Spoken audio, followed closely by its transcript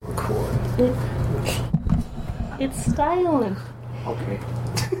it. It's styling. Okay.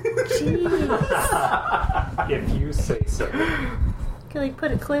 Jeez. If you say so. Could like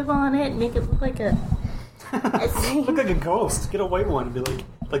put a clip on it and make it look like a Look like a ghost. Get a white one and be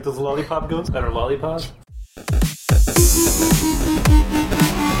like those lollipop ghosts that are lollipops.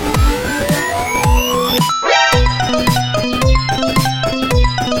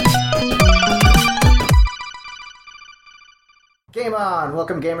 Game on!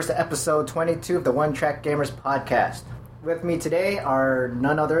 Welcome, gamers, to episode 22 of the One Track Gamers podcast. With me today are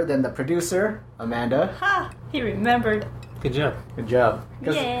none other than the producer, Amanda. Ha! He remembered. Good job. Good job.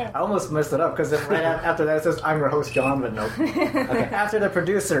 'Cause Yeah. I almost messed it up because right after that it says, I'm your host, John, but nope. Okay, after the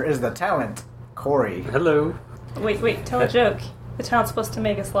producer is the talent, Corey. Hello. Wait, tell a joke. The talent's supposed to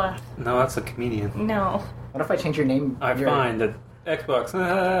make us laugh. No, that's a comedian. No. What if I change your name? I find that Xbox.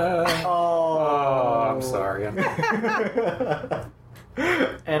 Oh, I'm sorry.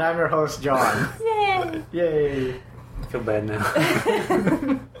 And I'm your host, John. Yay! Yay. I feel bad now.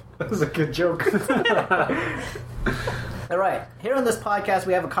 That was a good joke. Alright, here on this podcast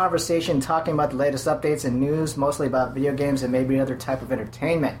we have a conversation talking about the latest updates and news, mostly about video games and maybe other type of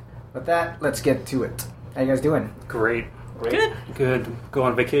entertainment. With that, let's get to it. How you guys doing? Great. Good. Go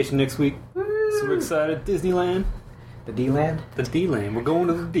on vacation next week. Super excited. Disneyland. The D-Land? The D-Land. We're going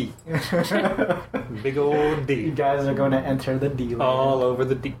to the D. Big old D. You guys are going to enter the D-Land. All over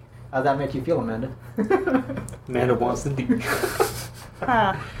the D. How'd that make you feel, Amanda? Amanda wants the D.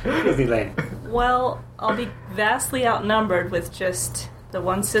 Huh. Disneyland. Well, I'll be vastly outnumbered with just the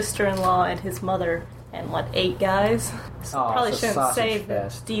one sister-in-law and his mother and, 8 guys? So Oh, probably it's a shouldn't say sausage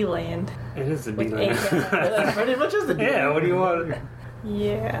fest. D-Land. It is the With D-Land. 8 guys. That's pretty much is the D-Land. Yeah, what do you want?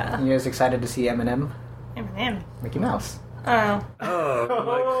 Yeah. You guys excited to see Eminem? Eminem. Mickey Mouse. Oh.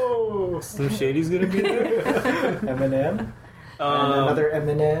 Oh, like Slim Shady's gonna be there? Eminem. And another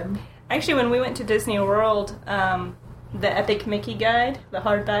Eminem. Actually, when we went to Disney World, the Epic Mickey guide, the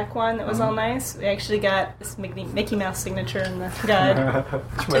hardback one that was all nice, we actually got this Mickey Mouse signature in the guide.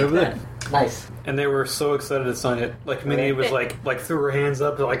 Right over there. Nice. And they were so excited to sign it. Like Minnie was like threw her hands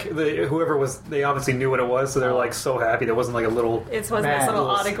up. Like whoever was, they obviously knew what it was, so they were like so happy. There wasn't like a little. It wasn't Man, this little it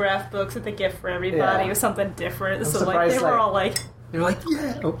was- autograph books with a gift for everybody. Yeah. It was something different. I'm So like surprised, they were all like, They were like,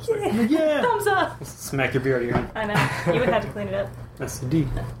 yeah, oh, sorry. yeah, thumbs up. Smack your beer out of your hand. I know. You would have to clean it up. That's the D.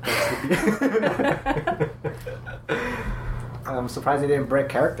 I'm surprised they didn't break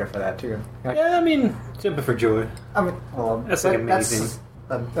character for that, too. Yeah, I mean, jumping for joy. I mean, well, That's like amazing.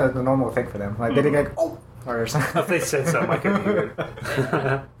 That's the normal thing for them. Like, they didn't like, oh, or something. If they said something, I could hear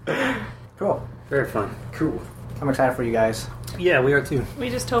it. Cool. Very fun. Cool. I'm excited for you guys. Yeah, we are too. We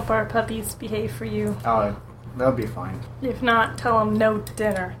just hope our puppies behave for you. Oh, they'll be fine. If not, tell them no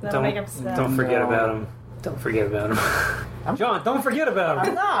dinner. That'll make them sad. Don't forget No. about him. Don't forget about him. John, don't forget about I'm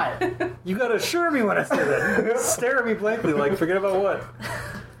him. not! You gotta assure me when I say that. Stare at me blankly, like, forget about what?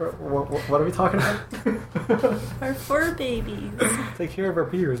 What are we talking about? Our fur babies. Take care of our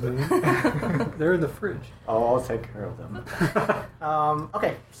peers, man. They're in the fridge. Oh, I'll take care of them.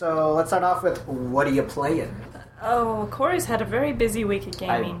 Okay, so let's start off with, what are you playing? Oh, Corey's had a very busy week of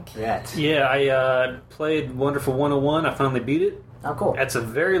gaming. I bet. Yeah, I played Wonderful 101. I finally beat it. Oh, cool. It's a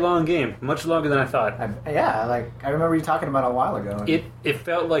very long game, much longer than I thought. I remember you talking about it a while ago. It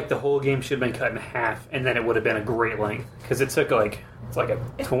felt like the whole game should have been cut in half, and then it would have been a great length. Because it took it's like a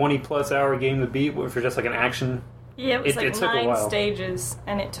 20-plus hour game to beat for just like an action. Yeah, it was It took a 9 while. stages,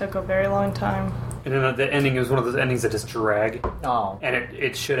 and it took a very long time. And then the ending was one of those endings that just drag. Oh. And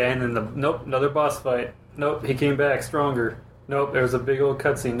it should end in nope, another boss fight. Nope, he came back stronger. Nope, there's a big old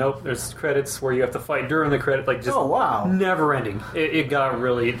cutscene. Nope, there's credits where you have to fight during the credit. Like, just Oh, wow. never ending. It got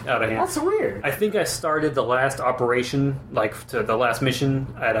really out of hand. That's weird. I think I started the last operation, to the last mission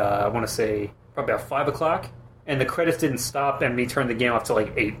at, I want to say, probably about 5 o'clock. And the credits didn't stop, and we turned the game off to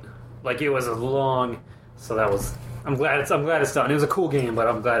 8. Like, it was a long... So that was... I'm glad it's done. It was a cool game, but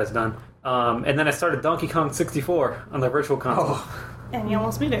I'm glad it's done. And then I started Donkey Kong 64 on the Virtual Console. Oh. And you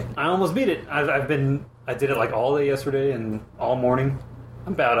almost beat it. I almost beat it. I did it all day yesterday and all morning.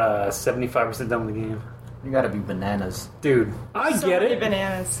 I'm about 75% done with the game. You gotta be bananas. Dude, I So get many it.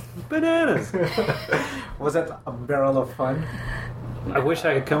 bananas. Bananas. Was that a barrel of fun? I wish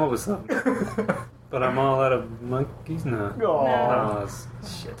I could come up with something. But I'm all out of monkeys? No. Oh,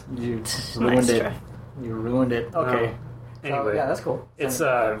 Shit. you Nice ruined it. try. You ruined it. Okay. No. So, Anyway, yeah, that's cool. it's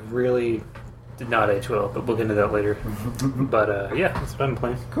really did not age well, but we'll get into that later. But yeah, that's what I'm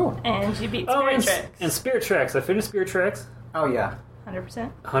playing. Cool. And you beat Oh, Spirit and, Tracks. and Spirit Tracks. I finished Spirit Tracks. Oh, yeah.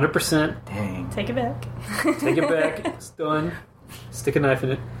 100%. 100%. Dang. Take it back. Take it back. It's done. Stick a knife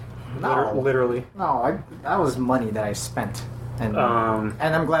in it. No. Literally. No, that was money that I spent.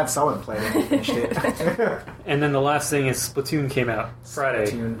 And I'm glad someone played it and finished it. And then the last thing is Splatoon came out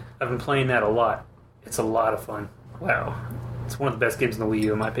Friday. Splatoon. I've been playing that a lot. It's a lot of fun. Wow. It's one of the best games in the Wii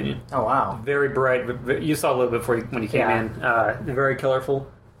U, in my opinion. Oh, wow. Very bright. You saw a little bit when you came Yeah. in. Very colorful.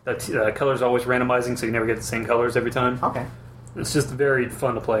 The colors are always randomizing, so you never get the same colors every time. Okay. It's just very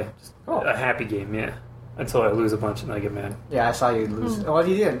fun to play. Just Cool. a happy game, yeah. Until I lose a bunch and I get mad. Yeah, I saw you lose. Oh, what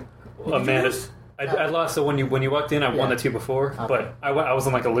you did? Well, man, I lost. So when you walked in, I won Yeah. the two before, Okay. but I was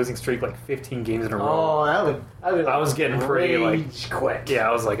on like a losing streak, like 15 games in a row. Oh, I would I was getting pretty rage quit. Yeah,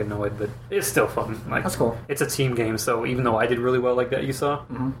 I was like annoyed, but it's still fun. Like, That's cool. It's a team game, so even though I did really well like that, you saw,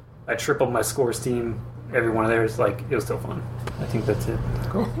 I tripled my scores team. Every one of theirs, like it was still fun. I think that's it.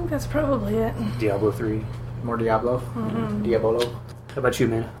 Cool. I think that's probably it. Diablo 3. More Diablo? Diabolo? How about you,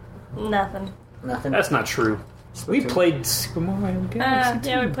 man? Nothing. Nothing? That's not true. We Splatoon. played Super Mario Galaxy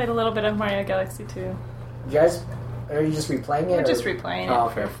Yeah, we 2. played a little bit of Mario Galaxy 2. You guys, are you just replaying it? We're or- just replaying Oh,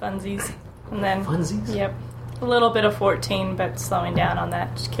 it okay. for funsies. And then, Funsies? Yep. A little bit of 14, but slowing down on that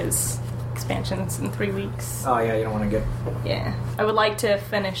because expansion's in 3 weeks. Oh, yeah, you don't want to get... Yeah. I would like to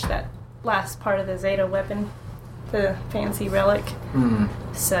finish that last part of the Zeta weapon, the fancy relic.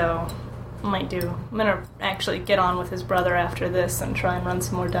 So, I'm gonna actually get on with his brother after this and try and run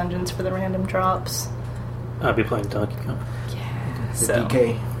some more dungeons for the random drops. I'll be playing Donkey Kong. Yeah. The So,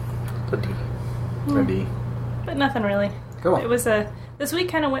 DK. The D. Or D. but nothing really. Cool. It was this week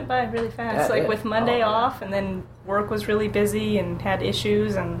kind of went by really fast. Yeah, it like did. with Monday Oh, yeah. off, and then work was really busy and had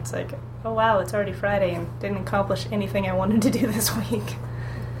issues, and it's like, oh wow, it's already Friday, and didn't accomplish anything I wanted to do this week.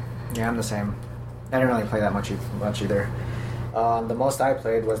 Yeah, I'm the same. I didn't really play that much either. The most I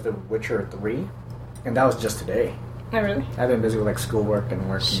played was The Witcher 3, and that was just today. Oh really? I've been busy with like schoolwork and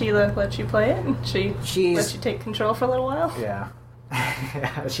work. Sheila let you play it? She let you take control for a little while? Yeah.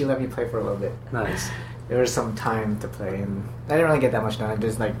 She let me play for a little bit. Nice. There was some time to play, and I didn't really get that much done. I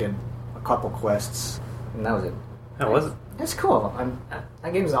just like did a couple quests, and that was it. How was it? It's cool.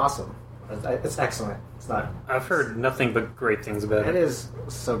 That game's awesome. It's excellent. It's not. I've heard nothing but great things about It it. is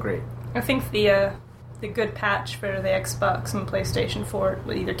so great. I think the good patch for the Xbox and PlayStation 4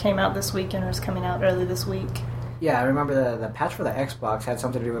 either came out this weekend or is coming out early this week. Yeah, I remember the patch for the Xbox had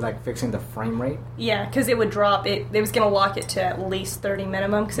something to do with like fixing the frame rate. Yeah, because it would drop. It was going to lock it to at least 30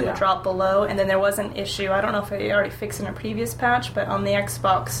 minimum because it Yeah. would drop below. And then there was an issue. I don't know if it already fixed in a previous patch, but on the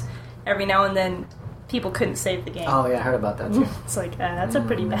Xbox, every now and then people couldn't save the game. Oh yeah, I heard about that too. It's like, that's a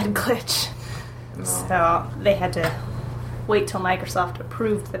pretty bad glitch. No. So they had to wait till Microsoft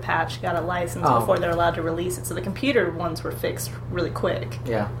approved the patch, got a license Oh. before they're allowed to release it. So the computer ones were fixed really quick.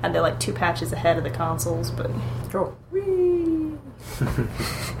 Yeah. And they're like 2 patches ahead of the consoles, but Cool.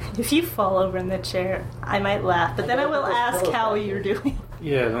 if you fall over in the chair, I might laugh, but then I will ask how you're doing.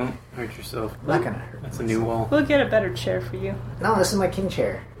 Yeah, don't hurt yourself. Not gonna hurt. That's a new wall. We'll get a better chair for you. No, this is my king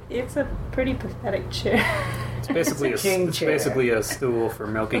chair. It's a pretty pathetic chair. It's basically It's a king it's chair. basically a stool for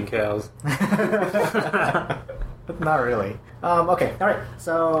milking cows. Not really. Okay, alright.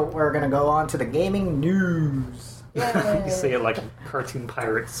 So we're gonna go on to the gaming news. You say it like a cartoon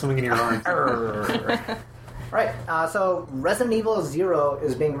pirate swinging your arms. Right, so Resident Evil 0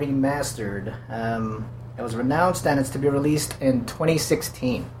 is being remastered. It was announced and it's to be released in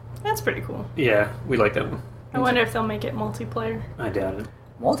 2016. That's pretty cool. Yeah, we like that one. I wonder if they'll make it multiplayer. I doubt it.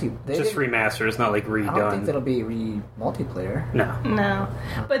 Just Just remastered. It's not like I don't think redone. it'll be multiplayer. No. No.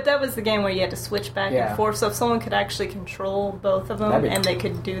 But that was the game where you had to switch back Yeah. and forth. So if someone could actually control both of them That'd be and they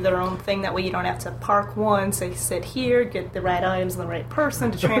could do their own thing, that way you don't have to park one, say sit here, get the right items and the right person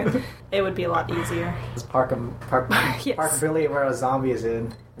to it would be a lot easier. Just park Yes. park Billy where a zombie is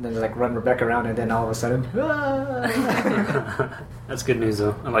in, and then like run Rebecca around, and then all of a sudden, That's good news,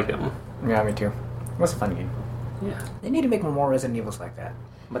 though. I like that one. yeah, me too. It was a fun game. Yeah. They need to make more Resident Evils like that,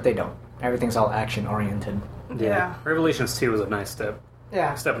 but they don't. Everything's all action oriented. Yeah. Revelations 2 was a nice step.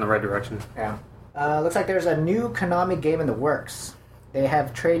 Yeah, Step in the right direction. yeah. Looks like there's a new Konami game in the works. They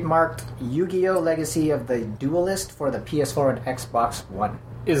have trademarked Yu-Gi-Oh! Legacy of the Duelist for the PS4 and Xbox One.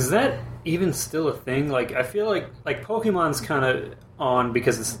 Is that even still a thing? Like, I feel like Pokemon's kind of on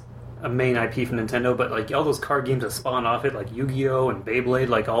because it's a main IP from Nintendo, but like all those card games that spawn off it, like Yu-Gi-Oh! And Beyblade,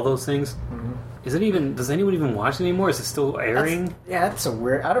 like all those things. Mm-hmm. Is it even? Does anyone even watch it anymore? Is it still airing? That's a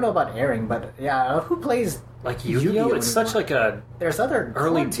weird. I don't know about airing, but yeah, who plays? Like Yu-Gi-Oh! It's such like a There's other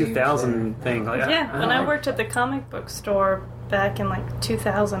early card games 2000 there. thing. Like, Yeah, when I don't- worked at the comic book store back in like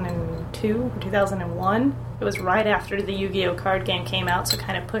 2002 or 2001, it was right after the Yu-Gi-Oh! Card game came out, so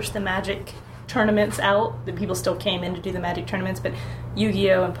kind of pushed the Magic tournaments out. The people still came in to do the Magic tournaments, but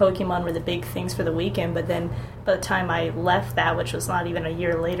Yu-Gi-Oh! And Pokemon were the big things for the weekend. But then by the time I left that, which was not even a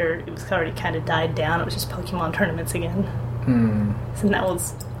year later, it was already kind of died down. It was just Pokemon tournaments again. Hmm. And that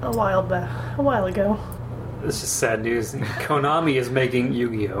was a while ago. It's just sad news. Konami is making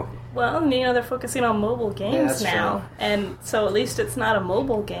Yu-Gi-Oh! Well, they're focusing on mobile games that's now, true. and so at least it's not a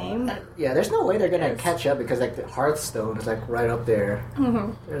mobile game. Yeah, there's no way they're gonna Yes. catch up because like the Hearthstone is like right up there.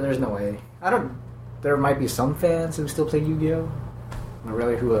 Mm-hmm. There's no way. There might be some fans who still play Yu-Gi-Oh. But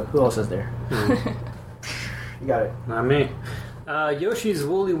really, who else is there? You got it. Not me. Yoshi's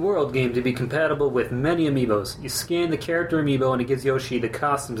Woolly World game to be compatible with many amiibos. You scan the character amiibo and it gives Yoshi the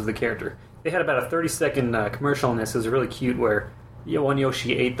costumes of the character. They had about a 30-second commercial on this. It was really cute where one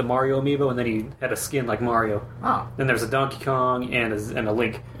Yoshi ate the Mario amiibo and then he had a skin like Mario. Oh. Then there's a Donkey Kong and a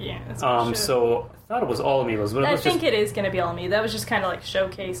Link. Yeah. That's So I thought it was all amiibos, but it I was think just... it is going to be all me. That was just kind of like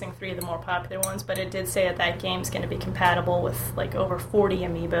showcasing 3 of the more popular ones, but it did say that game's going to be compatible with like over 40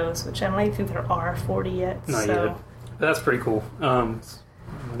 amiibos, which I don't even think there are 40 yet. Not so yet. But that's pretty cool.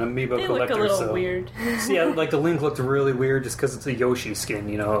 An amiibo they collector. look a little so. weird. So yeah, like the Link looked really weird just because it's a Yoshi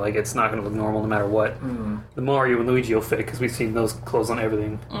skin, like it's not going to look normal no matter what. The Mario and Luigi will fit because we've seen those clothes on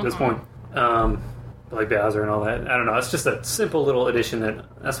everything at this point. Like Bowser and all that. I don't know, it's just a simple little addition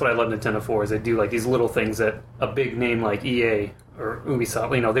that's what I love Nintendo for, is they do like these little things that a big name like EA or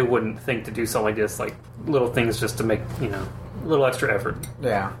Ubisoft, they wouldn't think to do something like this, like little things just to make, a little extra effort.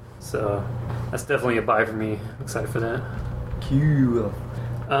 Yeah. So that's definitely a buy for me. I'm excited for that. Cool.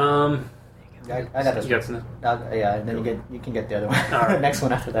 I got this. You got something? Yeah, and then you can get the other one. All right. Next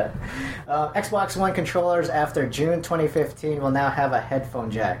one after that. Xbox One controllers after June 2015 will now have a headphone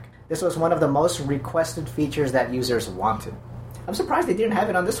jack. This was one of the most requested features that users wanted. I'm surprised they didn't have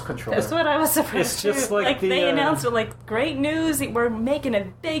it on this controller. That's what I was surprised. It's just too. like they announced it like great news. We're making a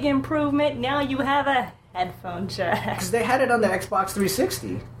big improvement. Now you have a headphone jack. Because they had it on the Xbox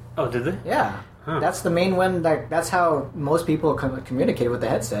 360. Oh, did they? Yeah. Huh. That's the main one. That's how most people communicate with the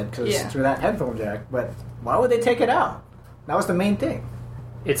headset, because through that headphone jack. But why would they take it out? That was the main thing.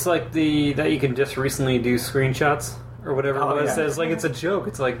 It's like that you can just recently do screenshots or whatever it was. Yeah. It's like it's a joke.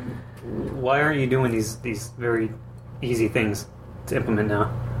 It's like, why aren't you doing these very easy things to implement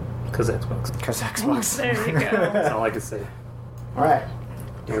now? Because Xbox. Because Xbox. There you go. That's all I can say. All right.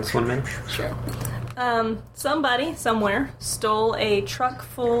 You want this 1 minute? Sure. Somebody, somewhere, stole a truck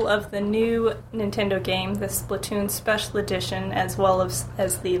full of the new Nintendo game, the Splatoon Special Edition, as well as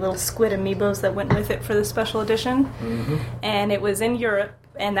the little squid amiibos that went with it for the Special Edition. Mm-hmm. And it was in Europe,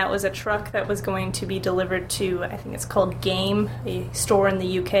 and that was a truck that was going to be delivered to, I think it's called Game, a store in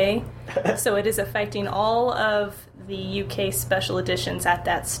the UK. So it is affecting all of the UK Special Editions at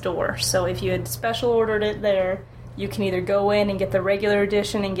that store. So if you had special ordered it there, you can either go in and get the regular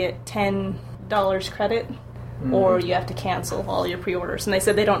edition and get $10 credit, or you have to cancel all your pre-orders. And they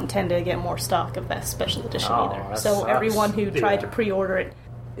said they don't intend to get more stock of that special edition either. That So sucks. everyone who tried to pre-order it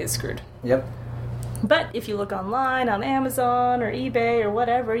is screwed. Yep. But if you look online on Amazon or eBay or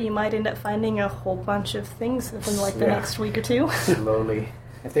whatever, you might end up finding a whole bunch of things within like the next week or two. Slowly.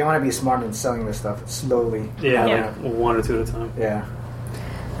 If they want to be smart in selling this stuff, slowly. Yeah, Yeah. like 1 or 2 at a time. Yeah.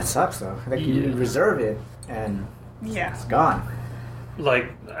 That sucks though. Like you Yeah. reserve it and Yeah. it's gone.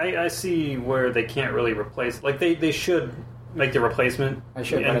 Like, I see where they can't really replace... Like, they should make the replacement They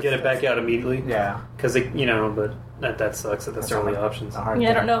should, and but get it back out immediately. Yeah. Because, but that sucks that that's their only options. A hard Yeah,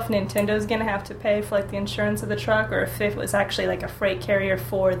 I thing. don't know if Nintendo's going to have to pay for like the insurance of the truck, or if it was actually like a freight carrier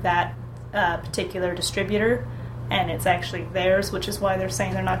for that particular distributor, and it's actually theirs, which is why they're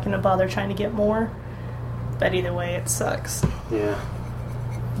saying they're not going to bother trying to get more. But either way, it sucks. Yeah.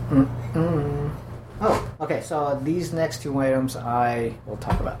 Oh, okay. So these next 2 items I will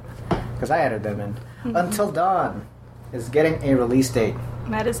talk about because I added them in. Until Dawn is getting a release date.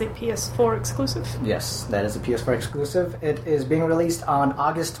 That is a PS4 exclusive. Yes, that is a PS4 exclusive. It is being released on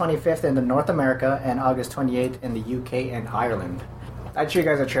August 25th in North America and August 28th in the UK and Ireland. I'd show you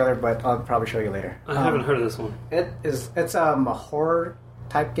guys a trailer, but I'll probably show you later. I haven't heard of this one. It's a horror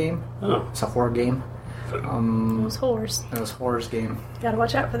type game. Oh. It's a horror game. Those whores. It was horrors game. Gotta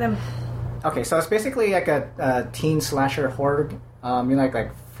watch out for them. Okay, so it's basically like a teen slasher horror.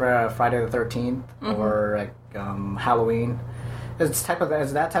 Like Friday the 13th or like Halloween. It's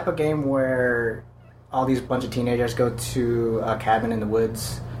that type of game where all these bunch of teenagers go to a cabin in the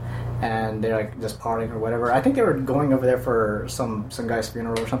woods and they're like just partying or whatever. I think they were going over there for some guy's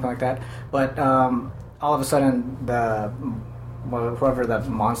funeral or something like that. But all of a sudden, whoever the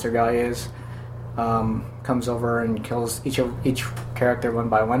monster guy is comes over and kills each character one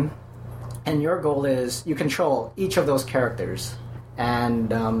by one. And your goal is you control each of those characters,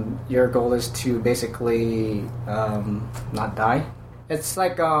 and your goal is to basically not die. It's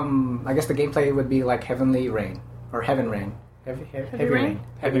like I guess the gameplay would be like Heavenly Rain or Heaven Rain. Heavy Rain.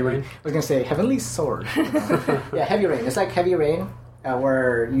 Heavy Rain. I was gonna say Heavenly Sword. Yeah, Heavy Rain. It's like Heavy Rain,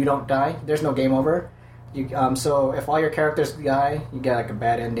 where you don't die. There's no game over. So if all your characters die, you get like a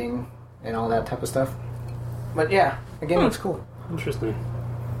bad ending and all that type of stuff. But yeah, the game looks cool. Interesting.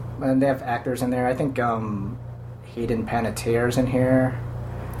 And they have actors in there. I think Hayden Panettiere's in here.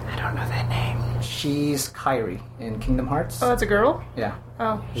 I don't know that name. She's Kairi in Kingdom Hearts. Oh, it's a girl? Yeah.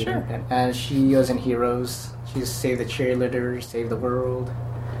 Oh, sure. And she was in Heroes. She's Save the Cheerleaders, Save the World.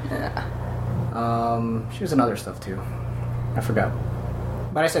 Yeah. She was in other stuff too. I forgot.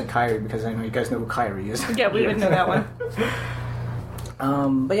 But I said Kairi because I know you guys know who Kairi is. Yeah, we would know that one.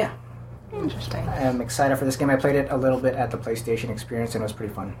 But yeah. Interesting. I'm excited for this game. I played it a little bit at the PlayStation Experience and it was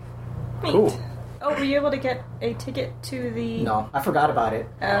pretty fun. Neat. Cool. Oh, were you able to get a ticket to the... No, I forgot about it.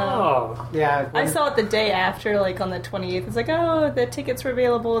 Oh. Yeah. I saw it the day after, like on the 28th. It's like, oh, the tickets were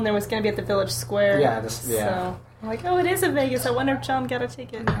available and there was going to be at the Village Square. Yeah, So I'm like, oh, it is in Vegas. I wonder if John got a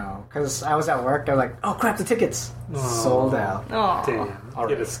ticket. No, because I was at work. I was like, oh crap, the tickets sold out. Oh, Damn. All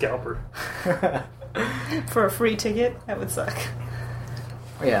Get right. a scalper. for a free ticket? That would suck.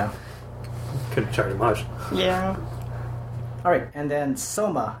 Yeah. Couldn't charge much. Yeah. All right, and then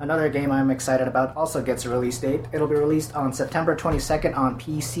Soma, another game I'm excited about, also gets a release date. It'll be released on September 22nd on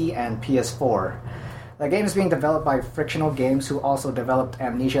PC and PS4. The game is being developed by Frictional Games, who also developed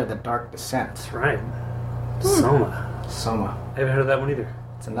Amnesia: The Dark Descent. That's right. Soma. Soma. I haven't heard of that one either.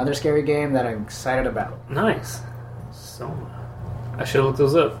 It's another scary game that I'm excited about. Nice. Soma. I should look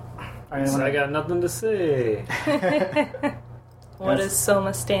those up. All right, I got nothing to say. What does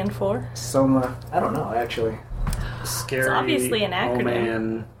SOMA stand for? Soma. I don't know, actually. Scary. It's obviously an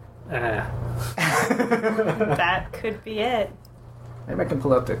acronym. Oh man. That could be it. Maybe I can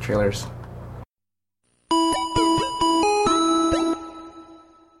pull up the trailers.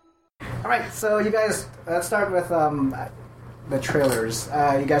 Alright, so you guys, let's start with the trailers.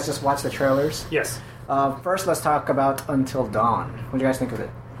 You guys just watched the trailers? Yes. First, let's talk about Until Dawn. What do you guys think of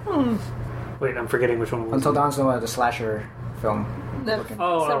it? Wait, I'm forgetting which one it was. Until Dawn's the slasher film. Several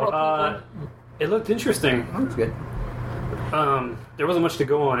people. It looked interesting. Oh, it's good. There wasn't much to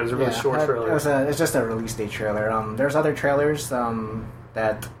go on. It was a really short trailer. It's just a release date trailer. There's other trailers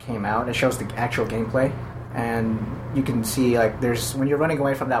that came out. It shows the actual gameplay, and you can see there's when you're running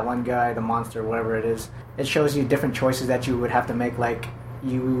away from that one guy, the monster, whatever it is. It shows you different choices that you would have to make. When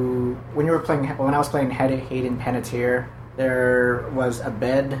I was playing Hayden Panettiere, there was a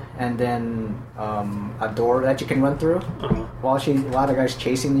bed and then a door that you can run through. Uh-huh. While the guy's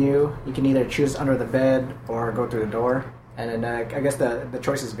chasing you, you can either choose under the bed or go through the door. And then I guess the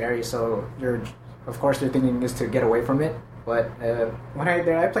choices vary. So of course, your thinking is to get away from it. But when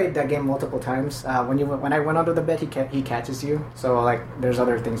I played that game multiple times. When I went under the bed, he catches you. So there's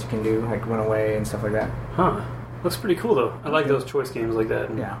other things you can do, like run away and stuff like that. Huh. Looks pretty cool though. I like those choice games like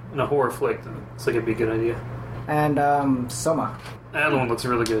that. Yeah. In a horror flick, it's like it'd be a good idea. And Soma. That one looks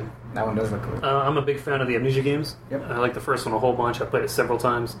really good. That one does look cool. I'm a big fan of the Amnesia games. Yep. I like the first one a whole bunch. I played it several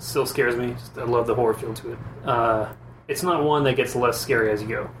times. It still scares me. I love the horror feel to it. It's not one that gets less scary as you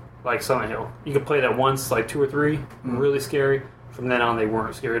go, like Silent Hill. You could play that once, 2 or 3, really scary. From then on, they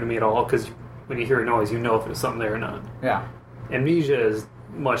weren't scary to me at all, because when you hear a noise, you know if there's something there or not. Yeah. Amnesia is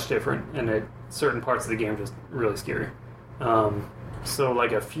much different, and certain parts of the game are just really scary. So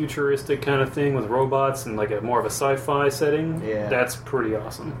a futuristic kind of thing with robots and a more of a sci-fi setting, that's pretty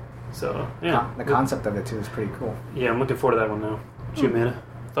awesome. So, yeah. The concept of it, too, is pretty cool. Yeah, I'm looking forward to that one now. Amanda,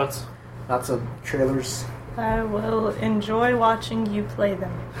 thoughts? Lots of trailers. I will enjoy watching you play them.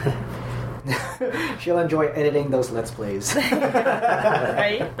 She'll enjoy editing those Let's Plays.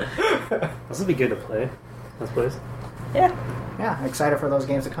 Right? This would be good to play. Let's play. Yeah. Yeah, excited for those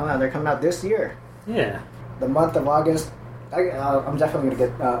games to come out. They're coming out this year. Yeah. The month of August. I'm definitely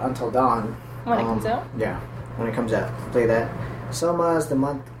going to get Until Dawn. When it comes out? Yeah, when it comes out. Play that. Soma is the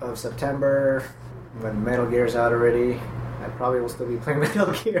month of September. When Metal Gear's out already. I probably will still be playing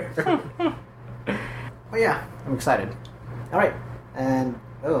Metal Gear. But yeah, I'm excited. Alright, and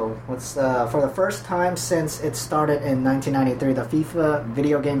what's for the first time since it started in 1993, the FIFA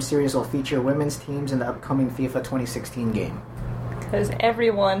video game series will feature women's teams in the upcoming FIFA 2016 game. Because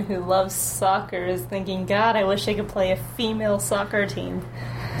everyone who loves soccer is thinking, God, I wish I could play a female soccer team.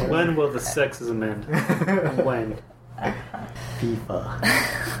 When will the sexism end? When? FIFA.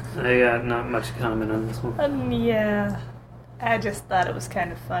 I got not much comment on this one. Yeah. I just thought it was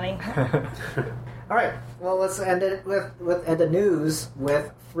kind of funny. Alright, well let's end it with the news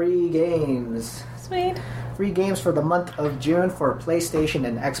with free games. Sweet. Free games for the month of June for PlayStation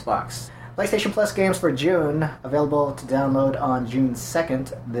and Xbox. PlayStation Plus games for June, available to download on June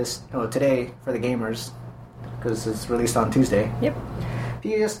 2nd, today for the gamers. because it's released on Tuesday. Yep.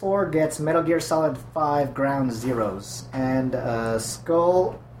 PS4 gets Metal Gear Solid 5 Ground Zeroes and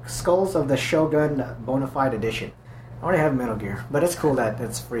Skulls of the Shogun Bonafide Edition. I already have Metal Gear, but it's cool that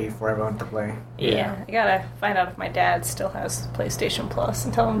it's free for everyone to play. Yeah. I gotta find out if my dad still has PlayStation Plus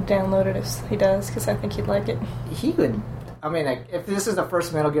and tell him to download it if he does, because I think he'd like it. He would. I mean, like, if this is the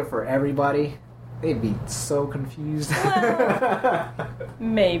first Metal Gear for everybody, they'd be so confused. Well,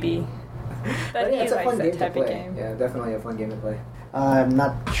 maybe. But yeah, he it's a likes fun that game to type of play. game. Yeah, definitely a fun game to play. I'm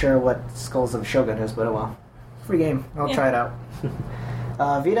not sure what Skulls of Shogun is, but oh well. Free game. I'll try it out.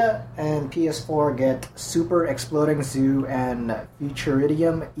 Vita and PS4 get Super Exploding Zoo and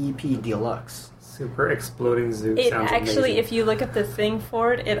Futuridium EP Deluxe. Super Exploding Zoo It sounds actually, amazing. if you look at the thing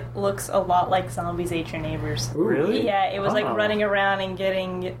for it, it looks a lot like Zombies Ate Your Neighbors. Ooh. Really? Yeah, it was like Oh. running around and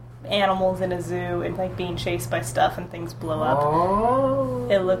getting animals in a zoo and like being chased by stuff and things blow up. Oh.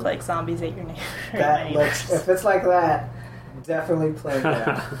 It looked like Zombies Ate Your Neighbors. That looks, if it's like that, definitely play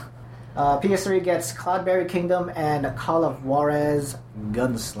that. PS3 gets Cloudberry Kingdom and Call of Juarez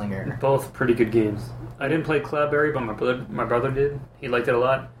Gunslinger. Both pretty good games. I didn't play Cloudberry, but my brother did. He liked it a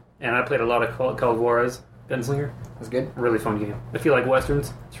lot. And I played a lot of Call of Juarez Gunslinger. That's good. Really fun game. If you like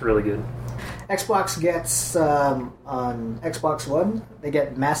westerns, it's really good. Xbox gets, on Xbox One, they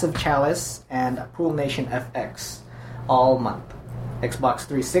get Massive Chalice and Pool Nation FX all month. Xbox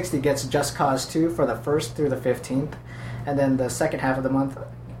 360 gets Just Cause 2 for the 1st through the 15th. And then the second half of the month,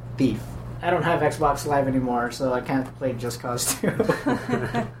 Thief. I don't have Xbox Live anymore, so I can't play Just Cause 2.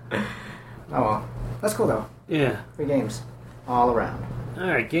 Oh well. That's cool though. Yeah. Free games. All around.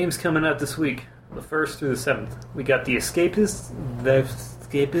 Alright, games coming out this week. The 1st through the 7th. We got The Escapist. The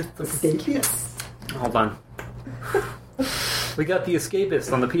Escapist? Hold on. We got The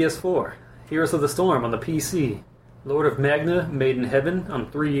Escapist on the PS4. Heroes of the Storm on the PC. Lord of Magna, Made in Heaven on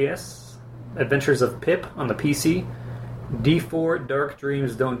 3DS. Adventures of Pip on the PC. D4 Dark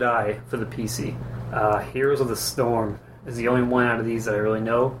Dreams Don't Die for the PC. Heroes of the Storm is the only one out of these that I really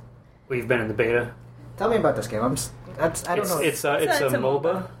know. We've been in the beta. Tell me about this game. I don't know. It's a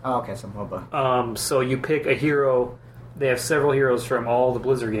MOBA. Oh, okay, some MOBA. So you pick a hero. They have several heroes from all the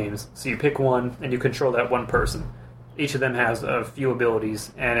Blizzard games. So you pick one, and you control that one person. Each of them has a few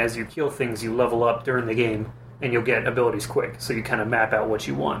abilities, and as you kill things, you level up during the game, and you'll get abilities quick. So you kind of map out what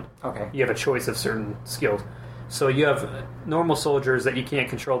you want. Okay. You have a choice of certain skills. So you have normal soldiers that you can't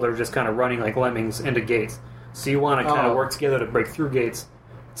control that are just kind of running like lemmings into gates. So you want to kind of work together to break through gates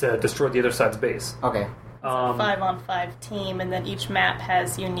to destroy the other side's base. Okay. It's a 5-on-5 team, and then each map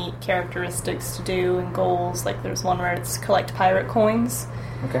has unique characteristics to do and goals. Like there's one where it's collect pirate coins.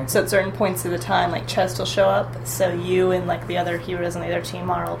 Okay. So at certain points of the time, like chests will show up. So you and like the other heroes on the other team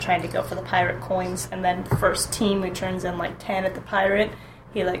are all trying to go for the pirate coins. And then the first team who turns in like 10 at the pirate,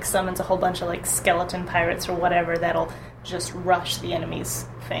 he like summons a whole bunch of like skeleton pirates or whatever that'll just rush the enemy's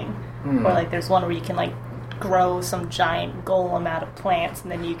thing. Or like there's one where you can like grow some giant golem out of plants,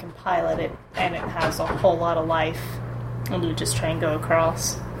 and then you can pilot it, and it has a whole lot of life, and you just try and go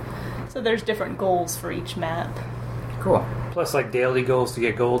across. So there's different goals for each map. Cool. Plus, like daily goals to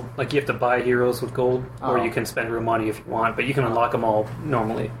get gold. Like you have to buy heroes with gold, or you can spend real money if you want, but you can unlock them all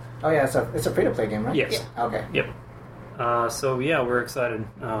normally. Oh yeah, it's a free-to-play game, right? Yes. Yeah. Okay. Yep. So yeah, we're excited.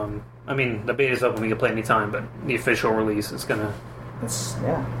 I mean, the beta's open; we can play anytime, but the official release is gonna. It's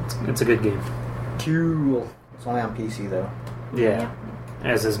It's a good game. cool. It's only on PC though. Yeah.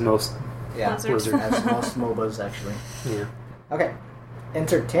 As is most. Yeah. Blizzard. As most MOBAs actually. Yeah. Okay.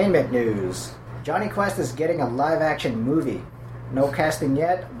 Entertainment news. Johnny Quest is getting a live-action movie. No casting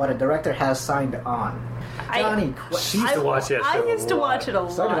yet, but a director has signed on. Johnny Quest. She used to watch that I show used to watch it a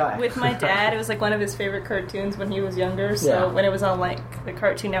lot So did I. with my dad. It was like one of his favorite cartoons when he was younger. So Yeah. when it was on like the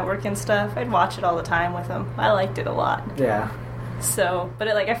Cartoon Network and stuff, I'd watch it all the time with him. I liked it a lot. Yeah. So, but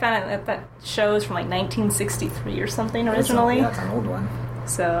I found out that show is from like 1963 or something originally. That's an old one.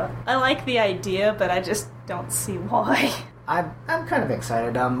 So I like the idea, but I just don't see why. I'm kind of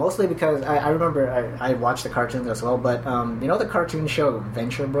excited, mostly because I remember I watched the cartoons as well, but you know the cartoon show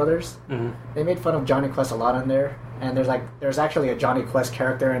Venture Brothers? Mm-hmm. They made fun of Johnny Quest a lot on there, and there's actually a Johnny Quest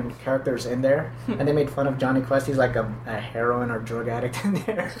character and characters in there, and they made fun of Johnny Quest. He's like a heroin or drug addict in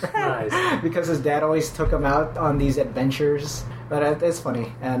there. Nice. Because his dad always took him out on these adventures. But it's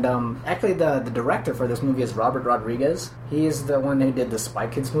funny. And actually the director for this movie is Robert Rodriguez. He is the one who did the Spy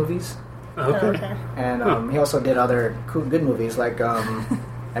Kids movies. Okay. And he also did other good movies like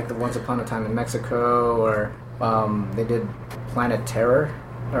like the Once Upon a Time in Mexico, or they did Planet Terror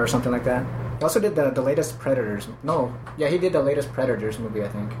or something like that. He also did the latest Predators. No, yeah, he did the latest Predators movie, I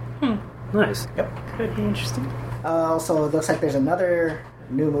think. Nice. Yep. Could be interesting. Also, it looks like there's another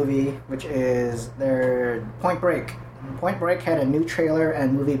new movie, which is their Point Break. Point Break had a new trailer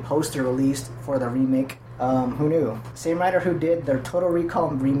and movie poster released for the remake. Who knew? Same writer who did their Total Recall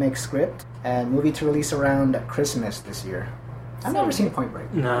remake script and movie to release around Christmas this year. I've never seen Point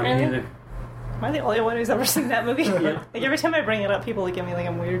Break. No, me Really? neither. Am I the only one who's ever seen that movie? Yeah. Like every time I bring it up, people look at me like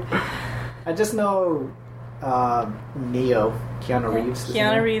I'm weird. I just know Neo, Keanu Reeves. is in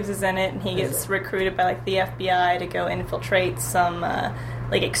Keanu it. Reeves is in it, and he gets recruited by like the FBI to go infiltrate some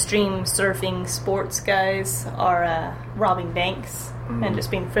like extreme surfing sports guys are robbing banks and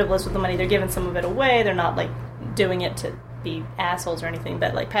just being frivolous with the money. They're giving some of it away. They're not like doing it to be assholes or anything.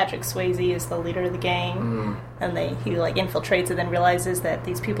 But like Patrick Swayze is the leader of the gang, and he like infiltrates and then realizes that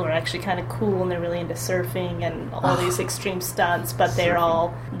these people are actually kind of cool and they're really into surfing and all these extreme stunts. But they're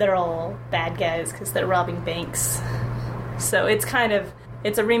all bad guys because they're robbing banks. So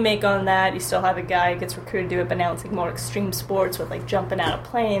it's a remake on that. You still have a guy who gets recruited to do it, but now it's like more extreme sports with like jumping out of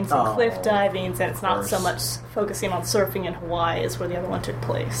planes and cliff divings, and it's not so much focusing on surfing in Hawaii as where the other one took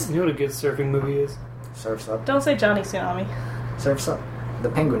place. You know what a good surfing movie is? Surf's Up. Don't say Johnny Tsunami. Surf's Up. The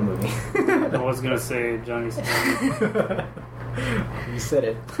Penguin movie. I was gonna say Johnny Tsunami. You said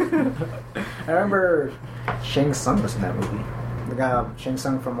it. I remember Shang Tsung was in that movie. The guy Shang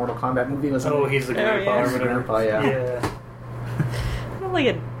Tsung from Mortal Kombat movie was in Oh, it. he's the Oh, grandpa yeah. or whatever. Grandpa, yeah. Yeah.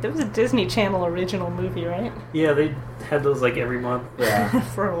 It was a Disney Channel original movie, right? Yeah, they had those like every month. Yeah.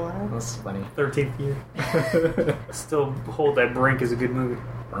 For a while. That's funny. 13th year. Still hold that Brink is a good movie.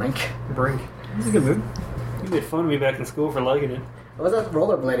 Rank. Brink. It's a good movie. You made fun of me back in school for liking it. What was that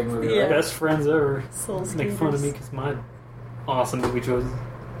rollerblading movie? Yeah. Right? Best friends ever. Soul Make fun of Skaters. me because my awesome movie choices.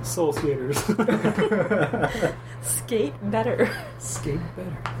 Soul Skaters. Skate better. Skate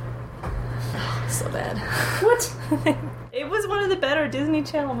better. So bad. What? It was one of the better Disney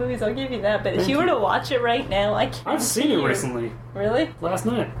Channel movies, I'll give you that. But if you were to watch it right now, I can't. I've seen it recently. Really? Last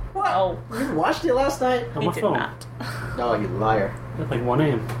night. What? Oh, You watched it last night? On we my did phone. not. No, you liar. At like 1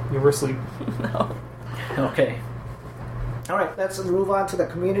 a.m. You were asleep. No. Okay. Alright, let's move on to the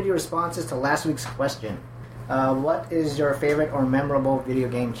community responses to last week's question. What is your favorite or memorable video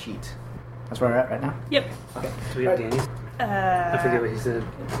game cheat? That's where we're at right now? Yep. Okay. Do we have Danny? I forget what he said.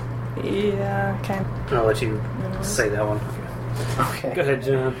 Yeah, okay. I'll let you say that one. Okay. Okay. Go ahead,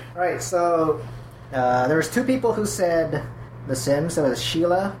 John. Alright, so there was two people who said The Sims. There was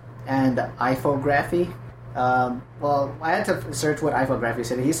Sheila and Ifography. Well, I had to search what Ifography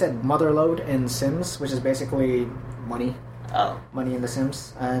said. He said Motherload in Sims, which is basically money. Oh. Money in The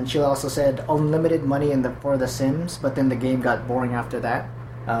Sims. And Sheila also said unlimited money for The Sims, but then the game got boring after that.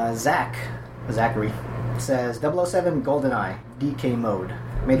 Zachary says 007 GoldenEye DK mode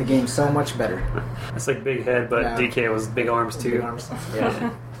made the game so much better. It's like big head, but Yeah. DK was big arms too. Big arms.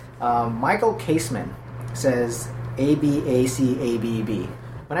 Yeah. Michael Caseman says ABACABB.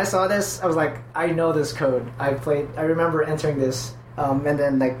 When I saw this, I was like, I know this code. I remember entering this, and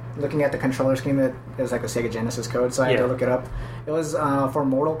then like looking at the controller scheme. It was like a Sega Genesis code, so I had to Yeah. look it up. It was for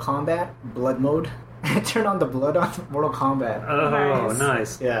Mortal Kombat Blood Mode. I turned on the blood on Mortal Kombat. Oh,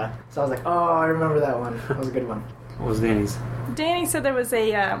 nice. Yeah. So I was like, oh, I remember that one. That was a good one. What was Danny's? Danny said there was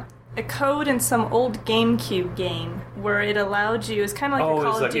a code in some old GameCube game where it allowed you. It was kind of like a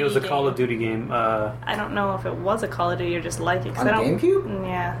Call of Duty it was a game. Call of Duty game. I don't know if it was a Call of Duty or just like it. 'cause On I don't, GameCube?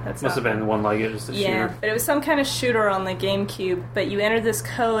 Yeah, that's Must have not- been one like it, just a Yeah, shooter. but it was some kind of shooter on the GameCube. But you entered this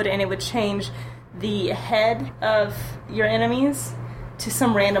code, and it would change the head of your enemies to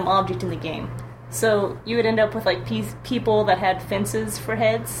some random object in the game. So you would end up with like people that had fences for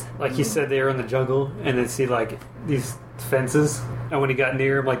heads. Like he said, they were in the jungle, and then see like these fences, and when he got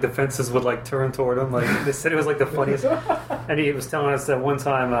near him, like the fences would like turn toward him. Like they said, it was like the funniest. And he was telling us that one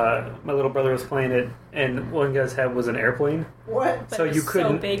time, my little brother was playing it, and one guy's head was an airplane. What? But So it was you so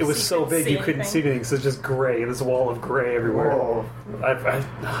couldn't. big, it was so so big you couldn't see anything. So it's just gray. This wall of gray everywhere. Whoa. I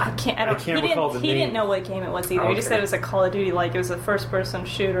can't I can't recall the he name. didn't know what game it was either. Oh, He just okay. said it was a Call of Duty, like it was a first-person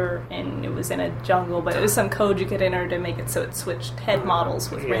shooter, and it was in a jungle. But it was some code you could enter to make it so it switched head models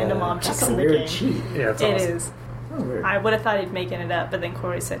with Yeah. random objects That's a in the weird game. cheat. Yeah, it's It awesome. is. Oh, weird. I would have thought he'd making it up, but then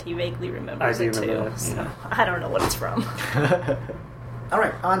Corey said he vaguely remembers I do it too. remember that, So yeah. I don't know what it's from. All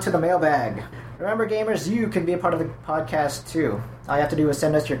right, on to the mailbag. Remember, gamers, you can be a part of the podcast too. All you have to do is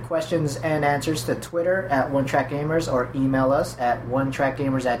send us your questions and answers to Twitter at OneTrackGamers or email us at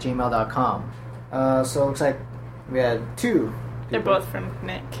onetrackgamers@gmail.com. So it looks like we had two. They're people. both from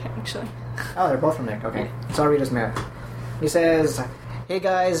Nick, actually. Oh, they're both from Nick. Okay. So I'll read his mail. He says, "Hey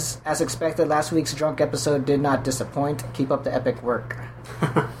guys, as expected, last week's drunk episode did not disappoint. Keep up the epic work.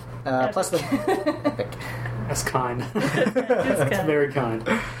 Plus the epic. That's kind. It's That's kind. very kind.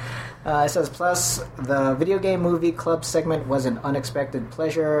 It says, plus, the video game movie club segment was an unexpected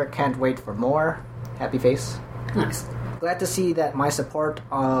pleasure. Can't wait for more. Happy face. Nice. Glad to see that my support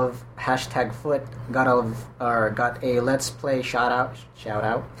of #foot got a Let's Play shout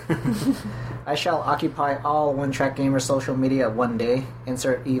out. I shall occupy all One Track Gamer social media one day.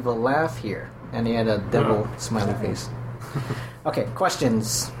 Insert evil laugh here. And he had a devil smiley face. Okay,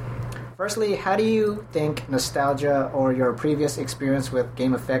 questions. Firstly, how do you think nostalgia or your previous experience with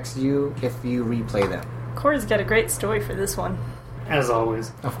game affects you if you replay them? Corey's got a great story for this one. As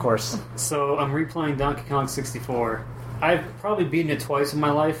always. Of course. So I'm replaying Donkey Kong 64. I've probably beaten it twice in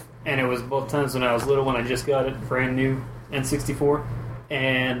my life, and it was both times when I was little when I just got it, brand new, N64.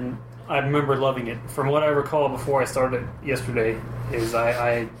 And I remember loving it. From what I recall before I started yesterday, is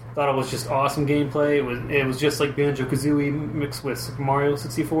I thought it was just awesome gameplay. It was just like Banjo-Kazooie mixed with Super Mario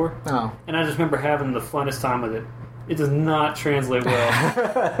 64. Oh. And I just remember having the funnest time with it. It does not translate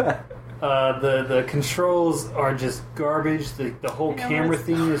well. The controls are just garbage. The whole camera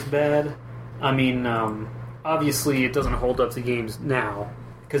theme is bad. I mean, obviously it doesn't hold up to games now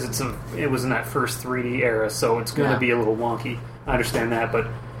because it was in that first 3D era, so it's going to be a little wonky. I understand that, but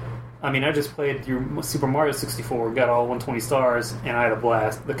I mean, I just played through Super Mario 64, got all 120 stars, and I had a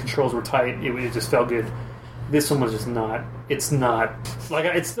blast. The controls were tight. It just felt good. This one was just not. It's not. Like,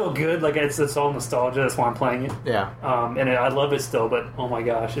 it's still good. Like, it's all nostalgia. That's why I'm playing it. Yeah. And I love it still, but oh my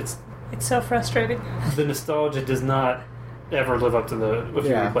gosh, it's so frustrating. The nostalgia does not ever live up to if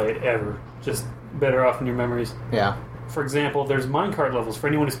you replay it, ever. Just better off in your memories. Yeah. For example, there's minecart levels. For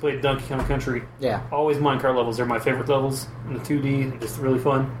anyone who's played Donkey Kong Country, always minecart levels. They're my favorite levels in the 2D. They're just really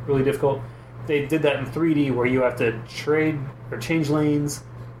fun, really difficult. They did that in 3D where you have to trade or change lanes.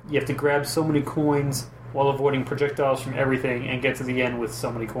 You have to grab so many coins while avoiding projectiles from everything and get to the end with so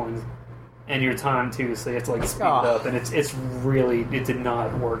many coins. And your time, too, so you have to like speed it up. And it's really, it did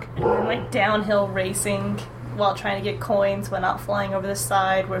not work. And like downhill racing while trying to get coins when not flying over the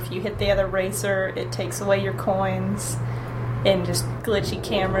side, where if you hit the other racer, it takes away your coins, and just glitchy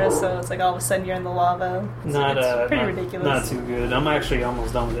cameras, so it's like all of a sudden you're in the lava. It's pretty ridiculous. Not too good. I'm actually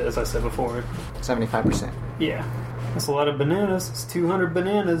almost done with it, as I said before. 75%. Yeah. That's a lot of bananas. It's 200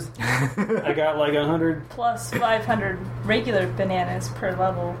 bananas. I got like 100. Plus 500 regular bananas per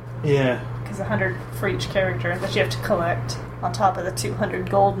level. Yeah. Because 100 for each character that you have to collect, on top of the 200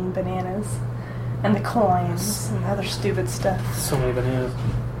 golden bananas. And the coins and other stupid stuff. So many bananas.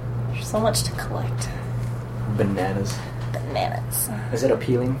 There's so much to collect. Bananas. Bananas. Is it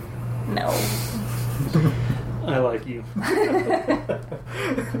appealing? No. I like you. I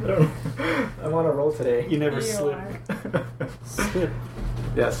want to roll today. You never slip. Slip.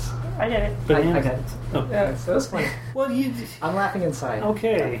 Yes. I get it. Bananas. I got it. Oh. Yeah, so that's funny. Well, I'm laughing inside.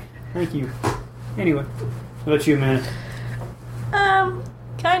 Okay. Thank you. Anyway. What about you, man?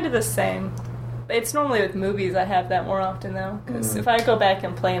 Kind of the same. It's normally with movies I have that more often, though. Because if I go back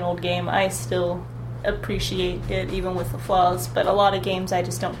and play an old game, I still appreciate it, even with the flaws. But a lot of games I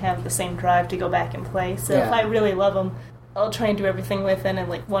just don't have the same drive to go back and play. So if I really love them, I'll try and do everything within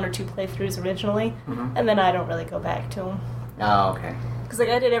like 1 or 2 playthroughs originally. And then I don't really go back to them. Oh, okay. Because like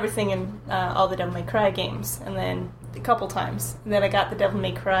I did everything in all the Devil May Cry games, and then a couple times. And then I got the Devil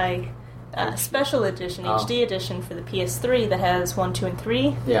May Cry Special Edition, HD Edition for the PS3 that has 1, 2, and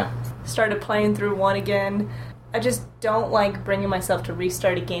 3. Yeah. Started playing through 1 again. I just don't like bringing myself to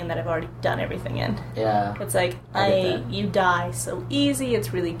restart a game that I've already done everything in. Yeah. It's like, you die so easy,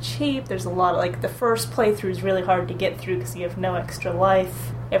 it's really cheap, there's a lot of, like, the first playthrough is really hard to get through because you have no extra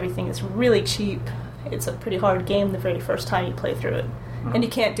life. Everything is really cheap. It's a pretty hard game the very first time you play through it. And you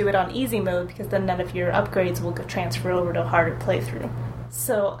can't do it on easy mode because then none of your upgrades will transfer over to a harder playthrough.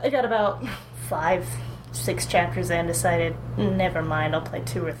 So I got about 5, 6 chapters in, decided, never mind, I'll play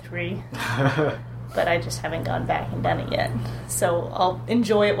 2 or 3. But I just haven't gone back and done it yet. So I'll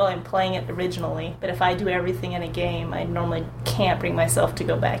enjoy it while I'm playing it originally, but if I do everything in a game, I normally can't bring myself to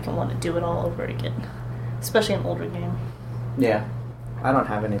go back and want to do it all over again. Especially an older game. Yeah. I don't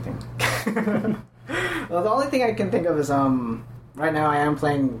have anything. Well, the only thing I can think of is, right now I am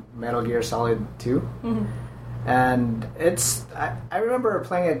playing Metal Gear Solid 2. And I remember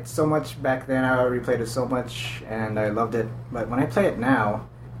playing it so much back then. I replayed it so much, and I loved it. But when I play it now,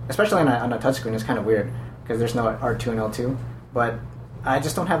 especially on a touchscreen, it's kind of weird because there's no R2 and L2. But I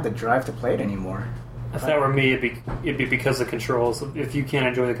just don't have the drive to play it anymore. If that were me, it'd be because of controls. If you can't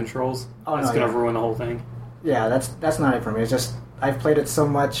enjoy the controls, it's going to ruin the whole thing. Yeah, that's not it for me. It's just I've played it so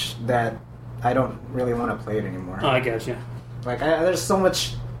much that I don't really want to play it anymore. Oh, I gotcha. Like there's so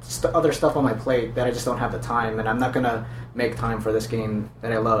much other stuff on my plate that I just don't have the time, and I'm not gonna make time for this game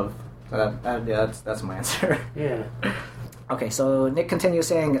that I love. So that's my answer. Yeah. Okay, so Nick continues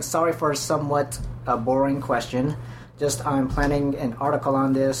saying, sorry for a somewhat boring question. Just, I'm planning an article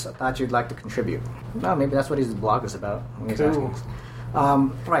on this. I thought you'd like to contribute. Well, maybe that's what his blog is about. When he's asking.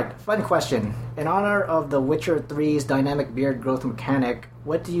 Right, fun question. In honor of The Witcher 3's dynamic beard growth mechanic,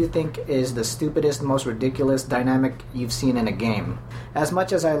 what do you think is the stupidest, most ridiculous dynamic you've seen in a game? As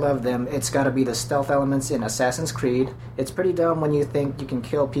much as I love them, it's gotta be the stealth elements in Assassin's Creed. It's pretty dumb when you think you can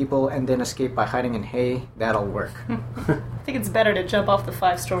kill people and then escape by hiding in hay. That'll work. I think it's better to jump off the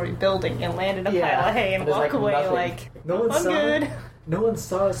 5-story building and land in a pile of hay and walk away nothing. like, No one I'm saw good. No one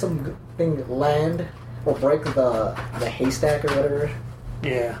saw something land or break the haystack or whatever.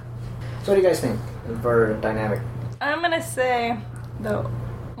 Yeah. So what do you guys think for dynamic? I'm gonna say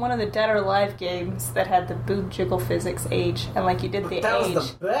one of the Dead or Alive games that had the boob jiggle physics age, and like you did the That age.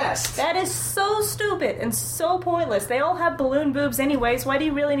 was the best. That is so stupid and so pointless. They all have balloon boobs anyways. Why do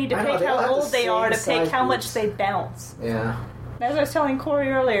you really need to I know, pick they all how have the old they are to same pick size how much boobs. they bounce? Yeah. As I was telling Corey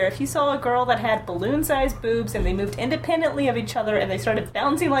earlier, if you saw a girl that had balloon-sized boobs and they moved independently of each other and they started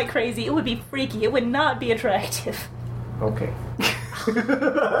bouncing like crazy, it would be freaky. It would not be attractive. Okay.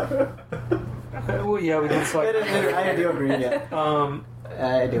 Well, yeah, we did select. I do agree. Yeah.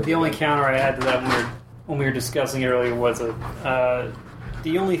 I do. The only counter I had to that when we were discussing it earlier was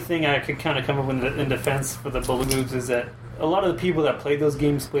the only thing I could kind of come up with in defense for the balloon boobs is that a lot of the people that played those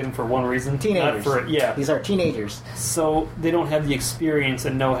games played them for one reason. Teenagers. Not for, yeah. These are teenagers. So they don't have the experience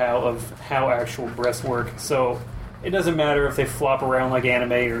and know-how of how actual breasts work. So it doesn't matter if they flop around like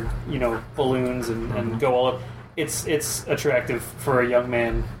anime or, balloons and go all up. It's attractive for a young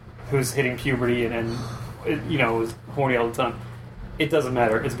man who's hitting puberty and is horny all the time. It doesn't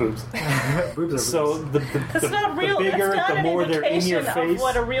matter. It's boobs. Boobs are So That's not real. the bigger, that's not the an more they're in your indication face. of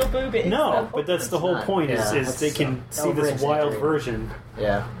what a real boob is. No, but that's the whole not. point. Yeah, Is that's they can so see this wild over-exaggerated. version,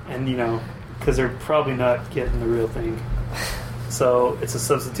 Yeah. and because they're probably not getting the real thing. So it's a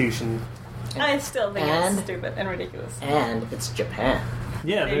substitution. I still think And- it's stupid and ridiculous. And it's Japan.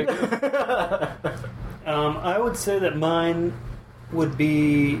 Yeah. I would say that mine would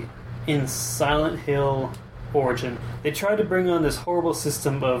be in Silent Hill Origin. They tried to bring on this horrible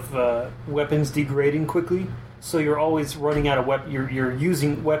system of weapons degrading quickly, so you're always running out of you're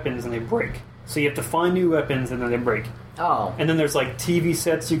using weapons and they break. So you have to find new weapons and then they break. Oh. And then there's like TV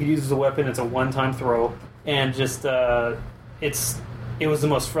sets you could use as a weapon. It's a one-time throw, and just it was the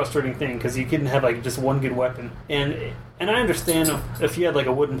most frustrating thing because you couldn't have like just one good weapon. And I understand if you had like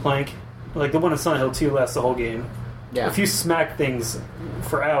a wooden plank, like the one in Silent Hill 2 lasts the whole game. Yeah. If you smack things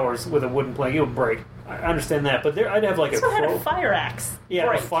for hours with a wooden plank, it would break. I understand that, but I'd have like So I had a fire axe. yeah,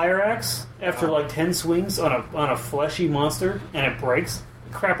 break. a fire axe after like 10 swings on a fleshy monster and it breaks.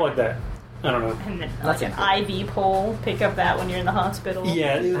 Crap like that. I don't know. And then That's like an IV pole. Pick up that when you're in the hospital.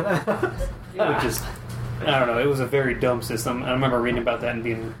 Yeah, it would just. I don't know. It was a very dumb system. I remember reading about that and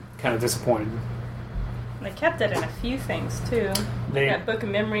being kind of disappointed. And they kept it in a few things too. They- That Book of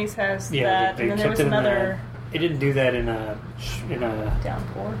Memories has Yeah, that, they and then there kept was it in another It didn't do that in a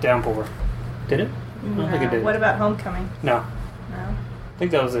downpour. downpour. Did it? I don't think it did. What about Homecoming? No, No. I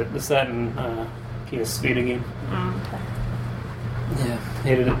think that was it. It's that in PS Vita game. Okay. Yeah,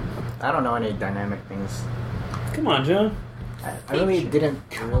 hated it. I don't know any dynamic things. Come on, John. I really didn't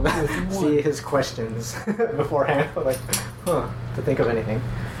see his questions beforehand. Like, to think of anything.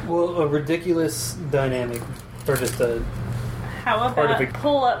 Well, a ridiculous dynamic, or just a How Part of about it.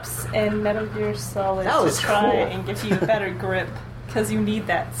 pull-ups in Metal Gear Solid That was to try cool. and give you a better grip? Because you need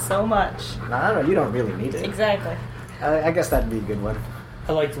that so much. No, I don't know. You don't really need it. Exactly. I guess that'd be a good one.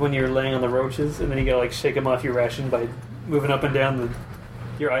 I liked when you're laying on the roaches and then you gotta like shake them off your ration by moving up and down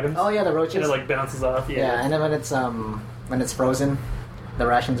your items. Oh yeah, the roaches. And it like bounces off. yeah, and then when it's frozen, the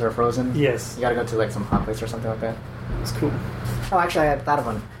rations are frozen. Yes. You gotta go to like some hot place or something like that. It's cool. Oh, actually, I thought of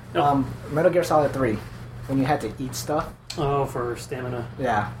one. Oh. Metal Gear Solid 3, when you had to eat stuff. Oh, for stamina.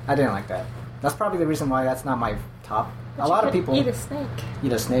 Yeah, I didn't like that. That's probably the reason why that's not my top. But a lot you of could people eat a snake.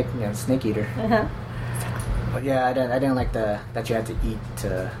 eat a snake. Yeah, snake eater. Uh-huh. But yeah, I didn't like that you had to eat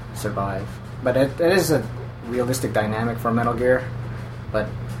to survive. But it is a realistic dynamic for Metal Gear. But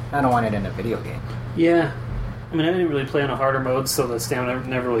I don't want it in a video game. Yeah. I mean, I didn't really play on a harder mode, so the stamina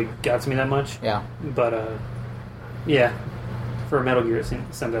never really got to me that much. Yeah. But, yeah. For Metal Gear, it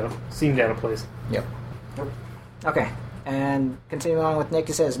seemed out of place. Yep. Okay. And continuing on with Nick,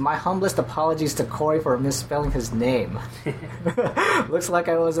 he says, "My humblest apologies to Corey for misspelling his name. Looks like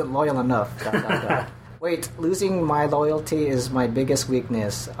I wasn't loyal enough. ... Wait, losing my loyalty is my biggest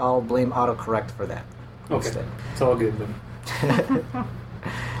weakness. I'll blame autocorrect for that." Okay. Instead. It's all good then.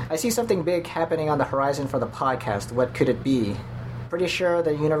 I see something big happening on the horizon for the podcast. What could it be? Pretty sure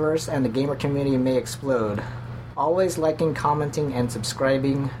the universe and the gamer community may explode. always liking, commenting, and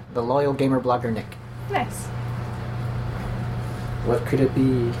subscribing. The loyal gamer blogger Nick. Nice. What could it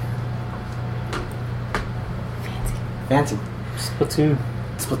be? Fancy. Splatoon.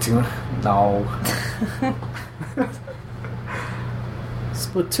 Splatoon. No.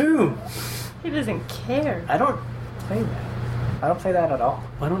 Splatoon. He doesn't care. I don't play that. I don't play that at all.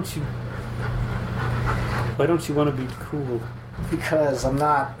 Why don't you want to be cool? Because I'm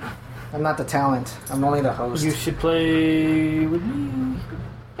not the talent. I'm only the host. You should play with me.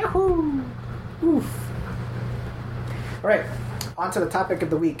 Yahoo! Oof. All right, on to the topic of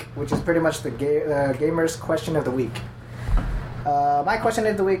the week, which is pretty much the gamer's question of the week. My question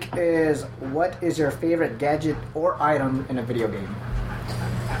of the week is, what is your favorite gadget or item in a video game?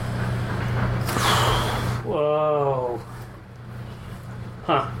 Whoa.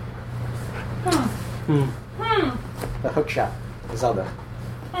 Huh. The hookshot, Zelda.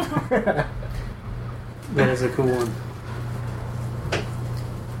 That is a cool one.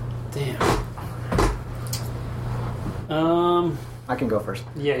 Damn. I can go first.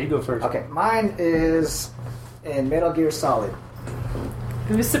 Yeah, you go first. Okay, mine is in Metal Gear Solid.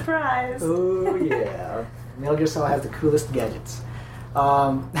 Who's surprised? Oh yeah, Metal Gear Solid has the coolest gadgets.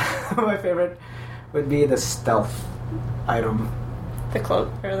 My favorite would be the stealth item. The cloak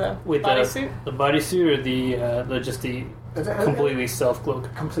or the With bodysuit? the bodysuit or the completely stealth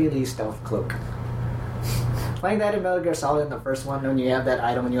cloak? Completely stealth cloak. Playing that in Metal Gear Solid in the first one, when you have that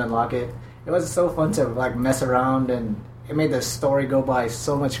item when you unlock it, it was so fun to like mess around, and it made the story go by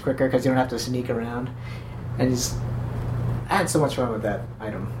so much quicker because you don't have to sneak around. And I had so much fun with that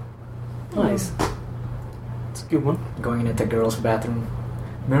item. Nice. It's a good one. Going into girls' bathroom.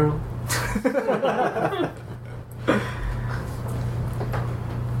 Meryl.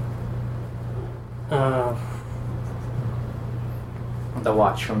 The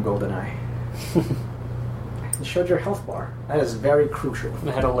watch from GoldenEye. It showed your health bar. That is very crucial.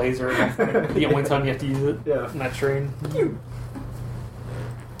 It had a laser. The only time you have to use it. Yeah. In that train.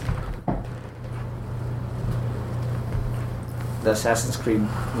 The Assassin's Creed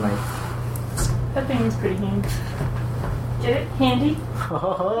knife. That thing is pretty handy. Get it? Handy?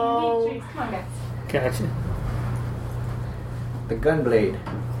 Oh, Handy? Come on, guys. Gotcha. the Gunblade.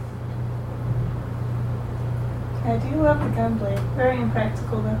 I do love the gunblade. Very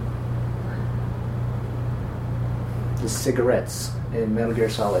impractical, though. The cigarettes in Metal Gear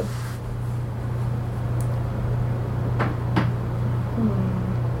Solid.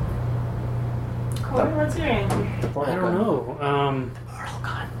 Corey, what's your answer? I don't know. Portal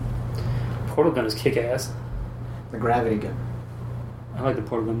gun. Portal gun is kick-ass. The gravity gun. I like the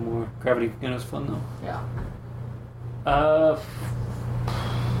portal gun more. Gravity gun is fun though. Yeah.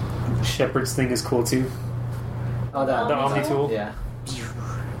 Shepard's thing is cool too. Oh, The Omni tool. Yeah.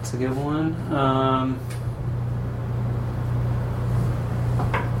 It's a good one.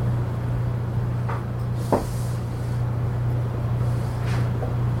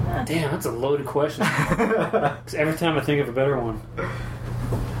 Damn, that's a loaded question. 'Cause every time I think of a better one.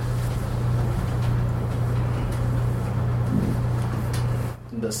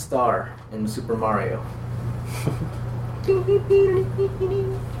 The star in Super Mario.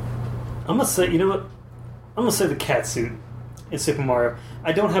 I'm gonna say, you know what? I'm gonna say the cat suit in Super Mario.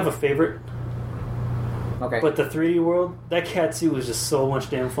 I don't have a favorite, Okay. but the 3D world, that cat suit was just so much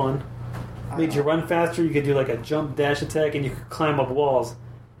damn fun. Made you run faster. You could do like a jump dash attack, and you could climb up walls.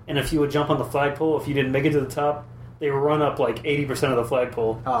 And if you would jump on the flagpole, if you didn't make it to the top, they would run up like 80% of the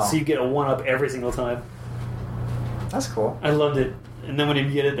flagpole. Oh. So you get a 1-up every single time. That's cool. I loved it. And then when you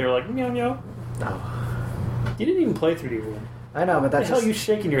get it, they're like, meow meow. No. You didn't even play 3D World. I know, but What the that's hell just, are you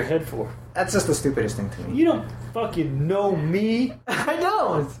shaking your head for? that's just the stupidest thing to me. You don't fucking know me, I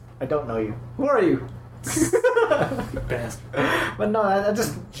don't. I don't know you. Who are you? you bastard. But no, I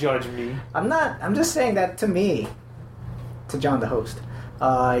just Judge me. I'm not. I'm just saying that to me, to John the host.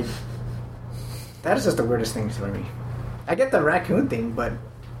 That is just the weirdest thing for me. I get the raccoon thing, but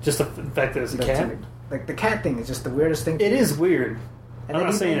Just the fact that it's a the- cat. like the cat thing is just the weirdest thing. It is weird. And I'm then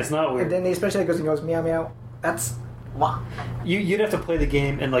not he- saying it's not weird. And then especially because he goes meow meow. That's wow. You'd have to play the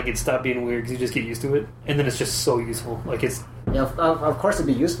game and like it stop being weird because you just get used to it, and then it's just so useful. Like it's Yeah, of course it'd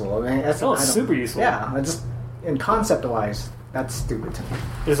be useful. I mean, that's Oh, I don't- super useful. Yeah, I just in concept wise, that's stupid to me.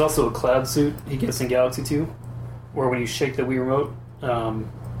 there's also a cloud suit he gets in Galaxy 2, where when you shake the Wii remote,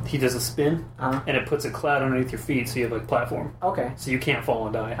 he does a spin Uh-huh. and it puts a cloud underneath your feet, so you have like platform, Okay, so you can't fall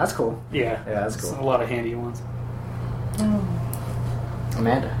and die. that's cool. Yeah, Yeah, that's It's cool. a lot of handy ones.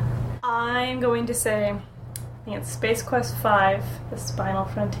 Amanda. I'm going to say, I think it's Space Quest 5, The Spinal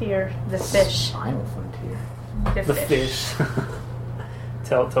Frontier, The Fish. Final Frontier. The fish.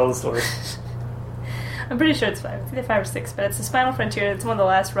 tell the story. I'm pretty sure it's 5. It's either 5 or 6, but it's the Spinal Frontier. It's one of the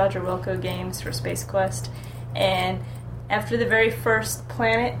last Roger Wilco games for Space Quest. And after the very first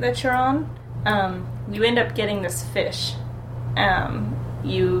planet that you're on, you end up getting this fish.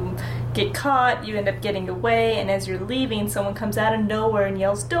 You get caught, you end up getting away, and as you're leaving, someone comes out of nowhere and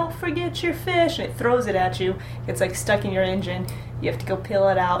yells, "Don't forget your fish!" and it throws it at you. It's like stuck in your engine. You have to go peel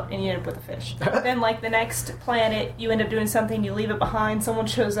it out, and you end up with a fish. Then, like the next planet, you end up doing something, you leave it behind, someone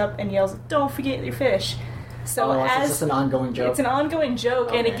shows up and yells, "Don't forget your fish!" So it's just an ongoing joke. It's an ongoing joke,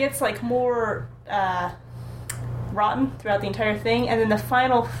 and Okay. it gets like more rotten throughout the entire thing. And then the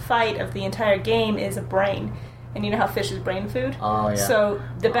final fight of the entire game is a brain. And you know how fish is brain food? Oh, yeah. So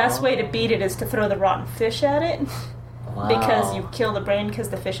the best way to beat it is to throw the rotten fish at it. Wow. Because you kill the brain because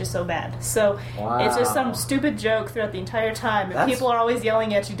the fish is so bad. So it's just some stupid joke throughout the entire time. And people are always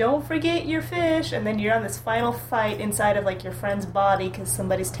yelling at you, "Don't forget your fish!" And then you're on this final fight inside of like your friend's body because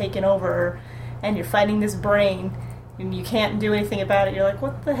somebody's taken over her, and you're fighting this brain, and you can't do anything about it. You're like,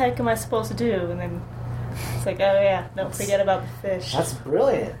 "What the heck am I supposed to do?" And then it's like, "Oh yeah, don't forget about the fish." That's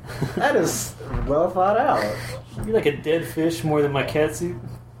brilliant. That is well thought out. You like a dead fish more than my cat suit?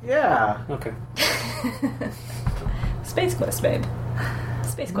 Yeah. Okay. Space Quest, babe.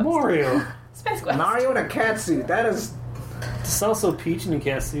 Space Quest. Mario. Space Quest. Mario in a cat suit. That is... It's also Peach in a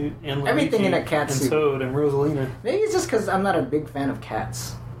cat suit, and Everything Luigi in a cat and suit. Toad and Rosalina. Maybe it's just because I'm not a big fan of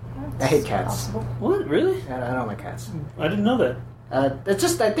cats. I hate cats. What? Really? I don't like cats. I didn't know that. It's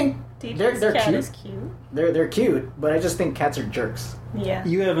just, I think they're cat cute. is cute. They're cute, but I just think cats are jerks. Yeah.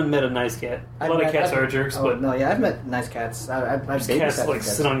 You haven't met a nice cat. A lot of cats are jerks, but no, yeah, I've met nice cats. I've cats babysat like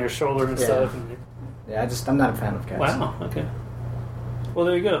cats. sit on your shoulder and Yeah. stuff. And Yeah, I'm not a fan of cats. wow. Okay. Well,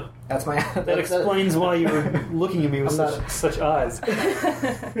 there you go. That's my. That explains why you were looking at me with I'm such eyes.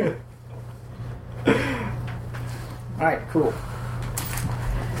 All right, cool.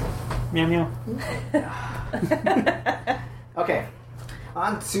 Meow meow. Okay,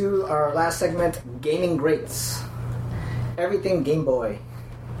 on to our last segment, gaming greats. Everything Game Boy.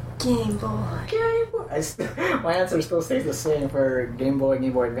 Game Boy. Game Boy. My answer still stays the same for Game Boy,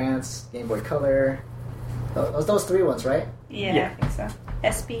 Game Boy Advance, Game Boy Color. Those 3 ones, right? Yeah, I think so.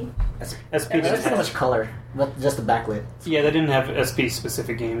 SP. SP There's didn't so much have, color, but just the backlit. yeah, they didn't have SP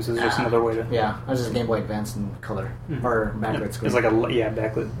specific games. It was just another way to. Yeah, I was just Game Boy Advance and Color or backlit screen. It's like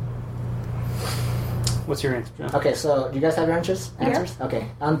backlit. What's your answer, John? Okay, so do you guys have your answers? Okay,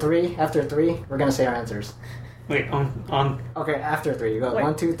 on 3, after 3, we're gonna say our answers. Wait, on. Okay, after 3, you go Wait.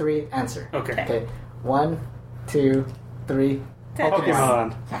 1, 2, 3, answer. Okay. Okay, 1, 2, 3.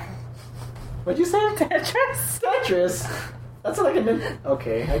 Pokemon. What'd you say? Tetris. Tetris. That's like a.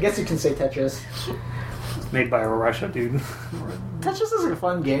 Okay, I guess you can say Tetris. It's made by a Russia dude. Tetris is a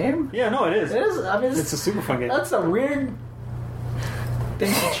fun game. Yeah, no, it is. It is. I mean, It's a super fun game. That's a weird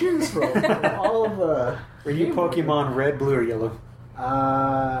thing to choose from all of the. Are you Pokemon Red, Blue, or Yellow?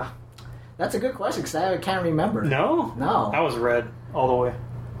 That's a good question because I can't remember. No? No. I was Red all the way.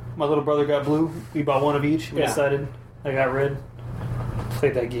 My little brother got Blue. We bought one of each. We Yeah. decided I got Red.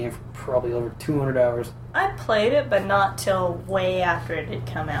 Played that game for probably over 200 hours. I played it, but not till way after it had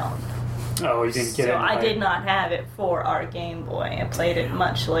come out. Oh, you didn't get it? So I did not have it for our Game Boy. I played it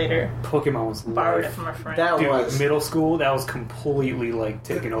much later. Pokemon was Borrowed it life. from a friend. That Dude, was middle school, that was completely like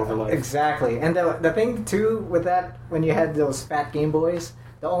taking over life. exactly, and the thing too with that when you had those fat Game Boys,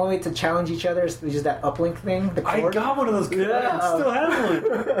 the only way to challenge each other is to use that uplink thing. The I cord. got one of those. Yeah. I still have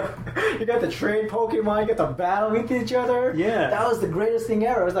one. You got the trade Pokemon, you got the battle with each other. Yeah. That was the greatest thing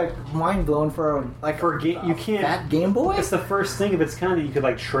ever. It was like mind blowing for You can't. that Game Boy. It's the first thing of its kind that you could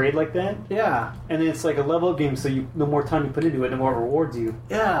like trade like that, Yeah, and then it's like a level up game. So the more time you put into it, the more it rewards you.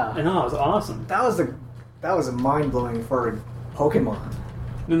 yeah. I know, it was awesome. That was a mind blowing for Pokemon.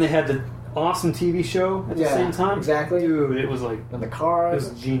 Then they had the awesome TV show at the Yeah, same time. exactly. Dude, it was like And the cars.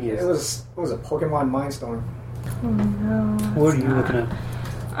 It was genius. It was a Pokemon Mindstorm. What are you looking at?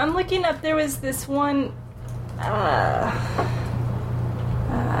 I'm looking up. There was this one. No.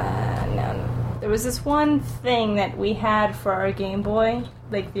 There was this one thing that we had for our Game Boy,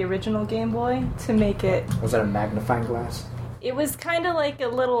 like the original Game Boy, to make it. Was that a magnifying glass? It was kind of like a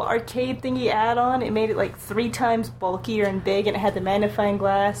little arcade thingy add-on. It made it like 3 times bulkier and big, and it had the magnifying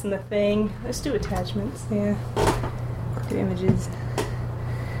glass and the thing. Let's do attachments. Yeah. Do images.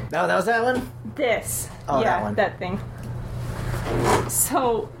 No, that was that one? This. Oh, yeah, that one. that thing.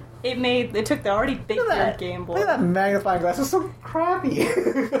 So they took the already big Look at that. Game Boy. Look at that magnifying glass. It's so crappy.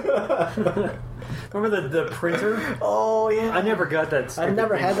 Remember the printer? Oh, yeah. I never got that. I've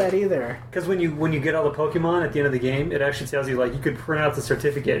never had that either. Because when you get all the Pokemon at the end of the game, it actually tells you like you could print out the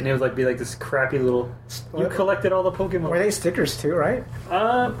certificate, and it would like be like this crappy little. You collected all the Pokemon. Were they stickers too, right?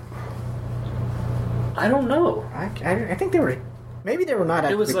 I don't know. I think they were. Maybe they were not.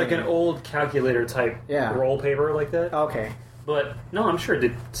 At It was the like an beginning. old calculator type roll paper like that. Okay. But no, I'm sure it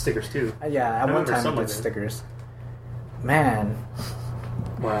did stickers too. Yeah, at one remember time it some did of it. stickers. Man,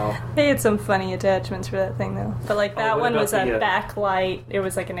 Wow. They had some funny attachments for that thing though. But like that what one about was a the, backlight. It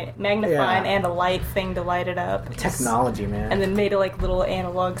was like a magnifying and a light thing to light it up. It was- technology, man. And then made a like little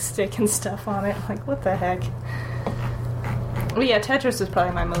analog stick and stuff on it. Like what the heck? Well, yeah, Tetris was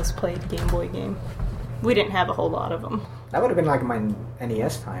probably my most played Game Boy game. We didn't have a whole lot of them. That would have been like my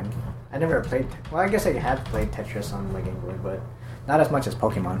NES time. I never played. Well, I guess I had played Tetris on my Game Boy, but not as much as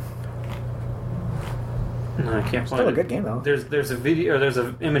Pokemon. No, I can't Still find a it. good game though. There's a video, or there's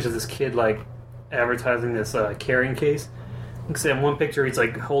an image of this kid like advertising this carrying case. Because in one picture he's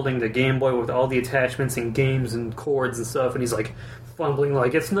like holding the Game Boy with all the attachments and games and cords and stuff, and he's like fumbling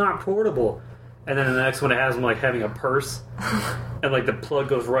like it's not portable. And then in the next one it has him like having a purse, and like the plug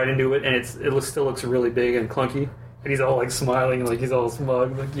goes right into it, and still looks really big and clunky. And he's all like smiling, like he's all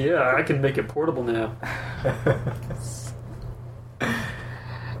smug, like yeah, I can make it portable now.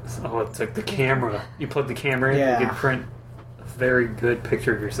 Oh, it took the camera. You plug the camera in, Yeah. you can print a very good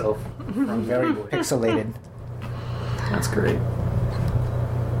picture of yourself from Very Game Boy. pixelated. That's great.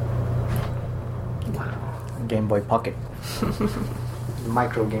 Wow. Game Boy Pocket.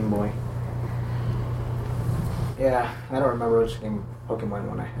 Micro Game Boy. Yeah, I don't remember which game Pokemon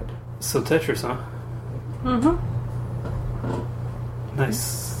one I had. So Tetris, huh? Mm-hmm.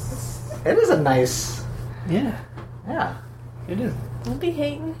 Nice. It is a nice. Yeah, Yeah. it is. Don't be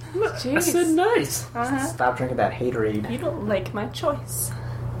hating. Jeez. I said nice. Uh-huh. Stop drinking that haterade. You don't like my choice.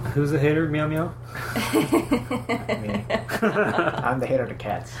 Who's a hater? Meow meow. Me. I'm the hater of the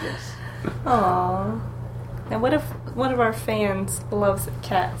cats. Yes. Aww. And what if one of our fans loves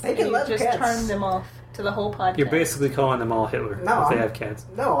cats? They and can you love just cats. turn them off to the whole podcast. You're basically calling them all Hitler No, if they I'm- have cats.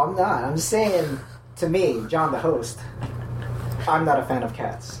 No, I'm not. I'm just saying, to me, John the host, I'm not a fan of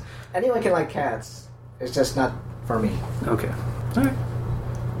cats. Anyone can like cats. It's just not for me. Okay. All right.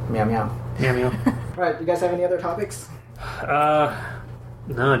 Meow meow. Meow meow. Right, you guys have any other topics?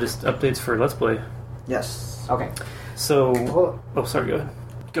 No, just updates for Let's Play. Yes. Okay. So, Well, oh, sorry. Go ahead.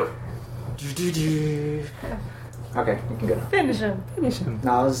 Go. okay, you can go. Finish him. Finish him.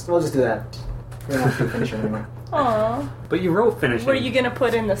 No, we'll just do that. We don't have to finish it anymore. Aww. But you wrote finish him. Were you gonna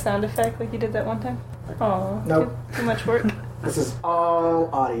put in the sound effect like you did that one time? Aww. Nope. Too much work. This is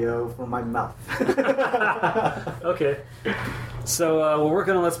all audio from my mouth. Okay. So we're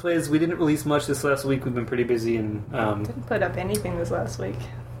working on Let's Plays. We didn't release much this last week. We've been pretty busy, and Didn't put up anything this last week.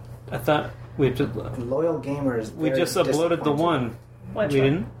 I thought we just Loyal gamers. we very just uploaded the disappointed. one. Which We one?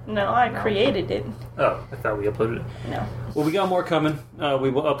 didn't? No, I No. created it. Oh, I thought we uploaded it. No. Well, we got more coming. We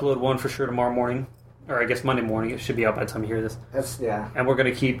will upload one for sure tomorrow morning, or I guess Monday morning. It should be out by the time you hear this. That's yeah. And we're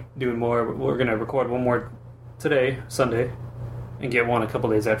gonna keep doing more. We're gonna record one more today, Sunday, and get one a couple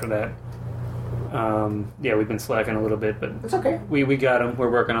days after that. Yeah, we've been slacking a little bit, but It's okay. we got them. We're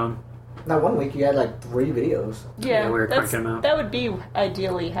working on. Now one week you had like 3 videos. Yeah, we were that's- cranking 'em out. That would be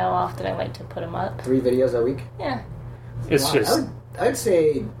ideally how often I like to put them up. 3 videos a week. Yeah. It's Wow, just I'd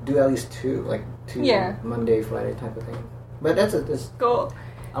say do at least 2, like 2 Yeah. Monday, Friday type of thing. But that's Go.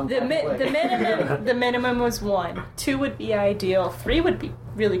 I'm The minimum the minimum was 1. 2 would be ideal. 3 would be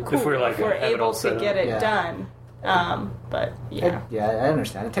really cool If we're, like, we're have it all able set to up. get it Yeah. done. But yeah. Yeah, I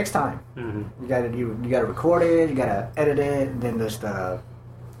understand. It takes time. mhm. You gotta record it, you gotta edit it, and then there's the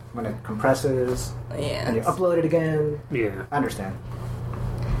when it compresses, Yeah. and you upload it again. Yeah. I understand.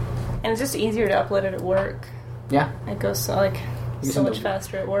 And it's just easier to upload it at work. Yeah, It goes so Using much the-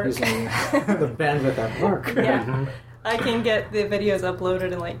 faster at work. using the bandwidth at work. Yeah. Mhm. I can get the videos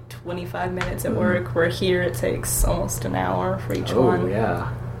uploaded in like 25 minutes Mm-hmm. at work, where here it takes almost an hour for each Oh one. yeah.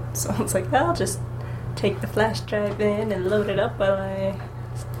 So it's like, I'll just take the flash drive in and load it up while I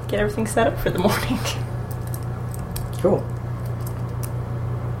get everything set up for the morning. Cool.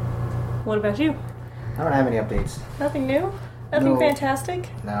 What about you? I don't have any updates. Nothing new? Nothing No. fantastic?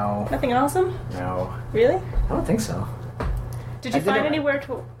 No. Nothing awesome? No. Really? I don't think so. Did I you find didn't- anywhere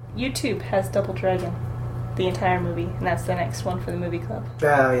to... YouTube has Double Dragon, the entire movie, and that's the next one for the movie club.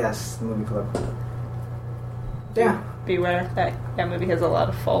 Oh yes, the movie club. Yeah. Beware, that movie has a lot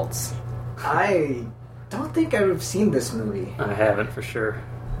of faults. I don't think I've seen this movie. I haven't for sure.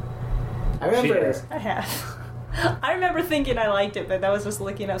 I remember. Cheers. I have. I remember thinking I liked it, but that was just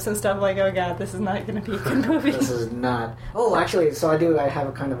looking up some stuff like, oh god, this is not going to be a good movie. This is not. Oh, actually, so I have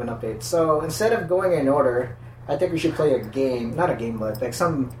a kind of an update. So instead of going in order, I think we should play a game. Not a game, but like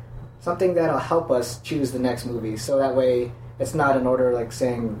something that'll help us choose the next movie. So that way, It's not in order like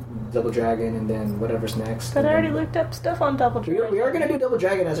saying Double Dragon and then whatever's next. But and I already then- looked up stuff on Double Dragon. We are going to do Double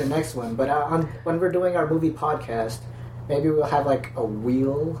Dragon as our next one, but when we're doing our movie podcast, maybe we'll have like a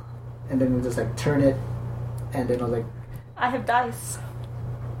wheel, and then we'll just like turn it, and then we'll like. I have dice.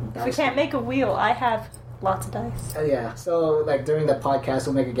 If we dice- can't make a wheel, I have lots of dice. Yeah, so like during the podcast,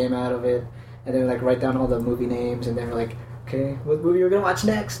 we'll make a game out of it, and then like write down all the movie names, and then we're like, okay, what movie we're gonna watch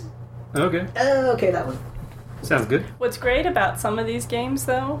next? Okay, Okay, that one. sounds good. What's great about some of these games,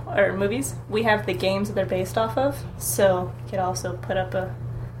 though, or movies, we have the games that they're based off of, so you could also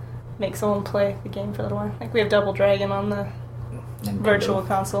make someone play the game for a little while. Like we have Double Dragon on the Nintendo, Virtual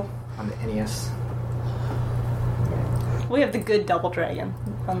Console. on the NES. We have the good Double Dragon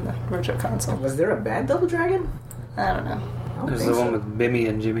on the Virtual Console. Was there a bad Double Dragon? I don't know. I don't There's think the so. one with Bimmy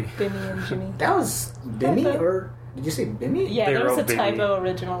and Jimmy. Bimmy and Jimmy. That was Bimmy, or did you say Bimmy? Yeah, They there was wrote a Bimmy. typo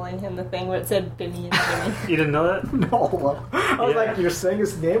originally in the thing where it said Bimmy and Jimmy. You didn't know that? No, I was Yeah. like, you're saying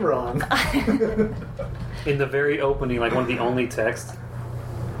his name wrong. In the very opening, like one of the only texts.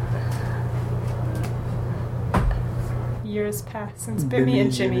 Years passed since Bimmy Bimmy and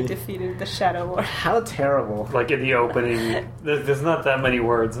and Jimmy Jimmy. defeated the Shadow Lord. How terrible. Like in the opening, there's not that many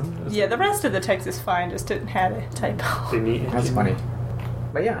words. Yeah, the rest of the text is fine, just didn't have a typo. Bimmy and That's Jimmy. funny.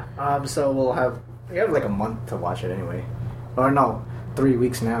 But yeah, so we have like a month to watch it anyway. Or no, 3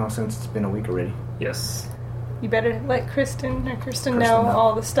 weeks now since it's been a week already. Yes. You better let Kristen know Kristen know.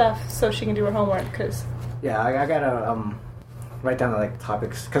 all the stuff so she can do her homework, because Yeah, I gotta write down the like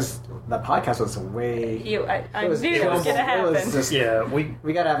topics because the podcast was way. I It was- knew it it was was- going to it was happen. just- Yeah, we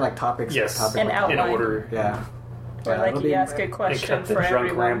We gotta have like topics. yes topic An like- outline. in order. Yeah. Or like it'll you be- ask a And question cut the for drunk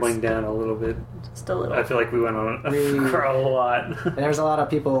everyone. rambling down a little bit. Just a little. I feel like we went on We- for a lot. And there's a lot of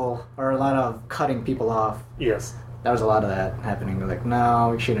people, or a lot of cutting people off. Yes. There was a lot of that happening. We're like, no,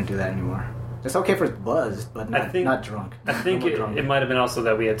 we shouldn't do that anymore. It's okay for buzzed, but not, not drunk. I think No more drunk. it might have been also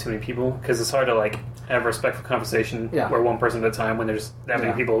that we had too many people because it's hard to like have respectful conversation Yeah. where one person at a time when there's that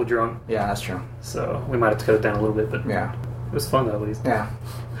many Yeah. people drunk. Yeah, that's true. So we might have to cut it down a little bit, but Yeah. it was fun though, at least. Yeah.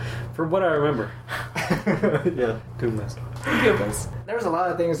 For what I remember. Yeah. Good mess. Goodness. There was a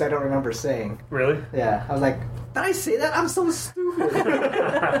lot of things I don't remember saying. Really? Yeah, I was like, did I say that? I'm so stupid.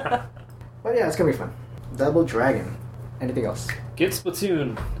 But yeah, it's gonna be fun. Double Dragon. Anything else? Get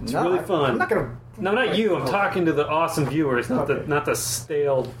Splatoon. It's No, really I'm fun. not gonna. No, not you. I'm talking to the awesome viewers, not Okay. the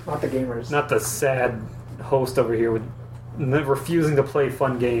stale, Not the gamers. not the sad host over here with refusing to play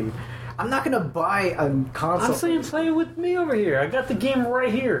fun game. I'm not gonna buy a console. I'm saying play it with me over here. I got the game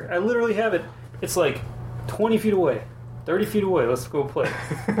right here. I literally have it. It's like 20 feet away, 30 feet away. Let's go play.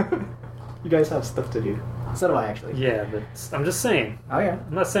 You guys have stuff to do. So do I, actually. Yeah, but I'm just saying. Oh yeah.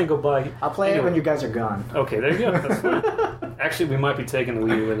 I'm not saying go buy. I'll play it Anyway. when you guys are gone. Okay, there you go. That's fine. Actually, we might be taking the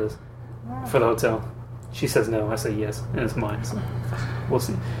Wii U with us for the hotel. She says no. I say yes, and it's mine. So we'll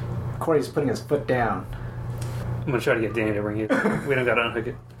see. Corey's putting his foot down. I'm gonna try to get Danny to bring it. We don't gotta unhook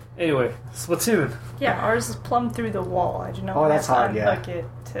it. Anyway, Splatoon. Yeah, ours is plumbed through the wall. I do not Oh, that's hard, yeah. unhook it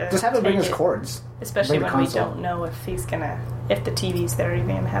to Just have him bring take his it. cords. Especially Bring the when we console. don't know if if the TV's there, even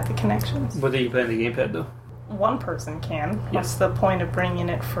gonna have the connections. What do you play on the gamepad though? One person can. Yeah. What's the point of bringing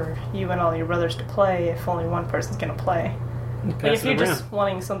it for you and all your brothers to play if only one person's gonna plly? But Pass if you're it just around.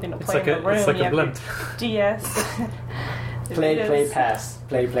 wanting something to It's play like in the room, it's like you a have blimp. your DS. Play, pass.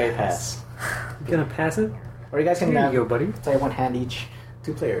 Play, pass. You gonna pass it? Or you guys can Here you go, buddy. play one hand each.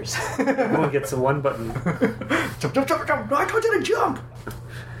 2 players. Everyone gets one button. Jump, jump, jump, jump! No, I told you to jump!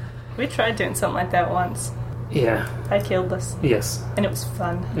 We tried doing something like that once. Yeah. I killed us, Yes. and it was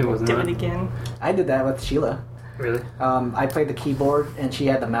fun. It was Do not. it again. I did that with Sheila. Really? I played the keyboard and she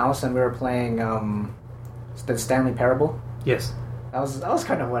had the mouse, and we were playing the Stanley Parable. Yes. That was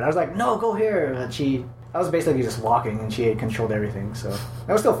kind of fun. I was like, no, go here. And I was basically just walking, and she had controlled everything, so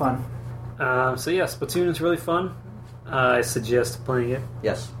that was still fun. So yeah, Splatoon is really fun. I suggest playing it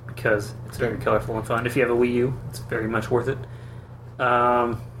Yes. because it's very colorful and fun. If you have a Wii U, it's very much worth it.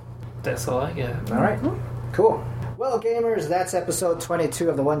 That's all I got. All right. Cool. Well, gamers, that's episode 22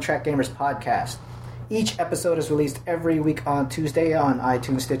 of the One Track Gamers podcast. Each episode is released every week on Tuesday on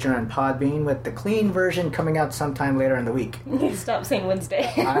iTunes, Stitcher, and Podbean, with the clean version coming out sometime later in the week. You stop saying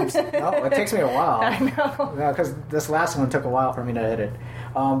Wednesday. No, it takes me a while. I know. Because this last one took a while for me to edit.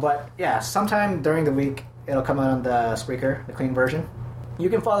 But yeah, sometime during the week, it'll come out on the Spreaker, the clean version. You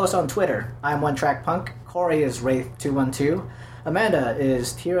can follow us on Twitter. I'm One Track Punk. Corey is Wraith212. Amanda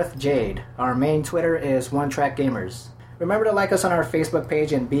is Tirith Jade. Our main Twitter is One Track Gamers. Remember to like us on our Facebook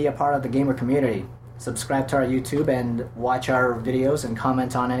page and be a part of the gamer community. Subscribe to our YouTube and watch our videos and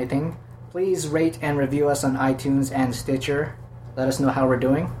comment on anything. Please rate and review us on iTunes and Stitcher. Let us know how we're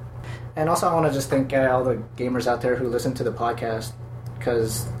doing. And also, I want to just thank all the gamers out there who listen to the podcast,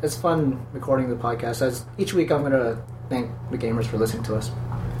 because it's fun recording the podcast. As each week, I'm going to thank the gamers for listening to us.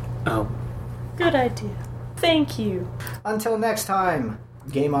 Oh. Good idea. Thank you. Until next time,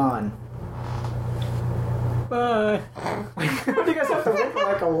 game on. Bye. What do you guys have to wait for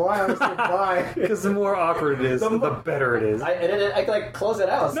like a while to say bye? Because the more awkward it is, the better it is. I like close it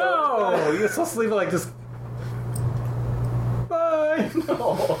out. No! You're supposed to leave it like this. Bye!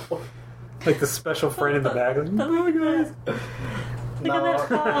 No. Like the special friend in the back. Like, bye, guys. Look at that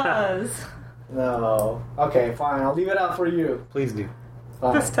pause. No. Okay, fine. I'll leave it out for you. Please do.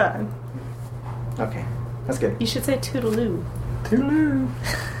 Fine. This time. Okay. That's good. You should say toodaloo. Toodaloo.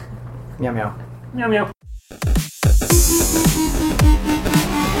 Meow meow. Meow meow.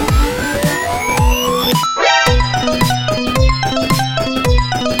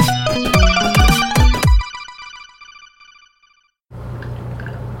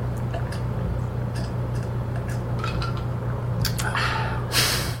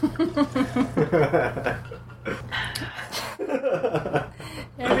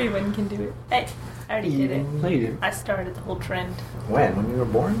 Everyone can do it. Hey, I already did it. No, you didn't. I started the whole trend. When? When you were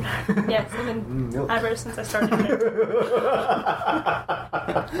born? Yes, I've been Milk. ever since I started it.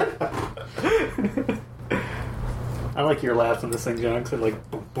 I like your laughs on this thing, John, because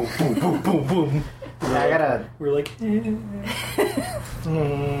like boom, boom, boom, boom, boom, boom. Yeah, I gotta. We're like, It's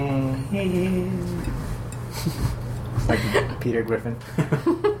like Peter Griffin.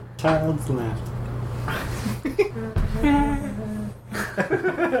 child's laugh.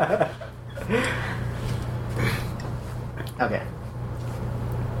 Okay.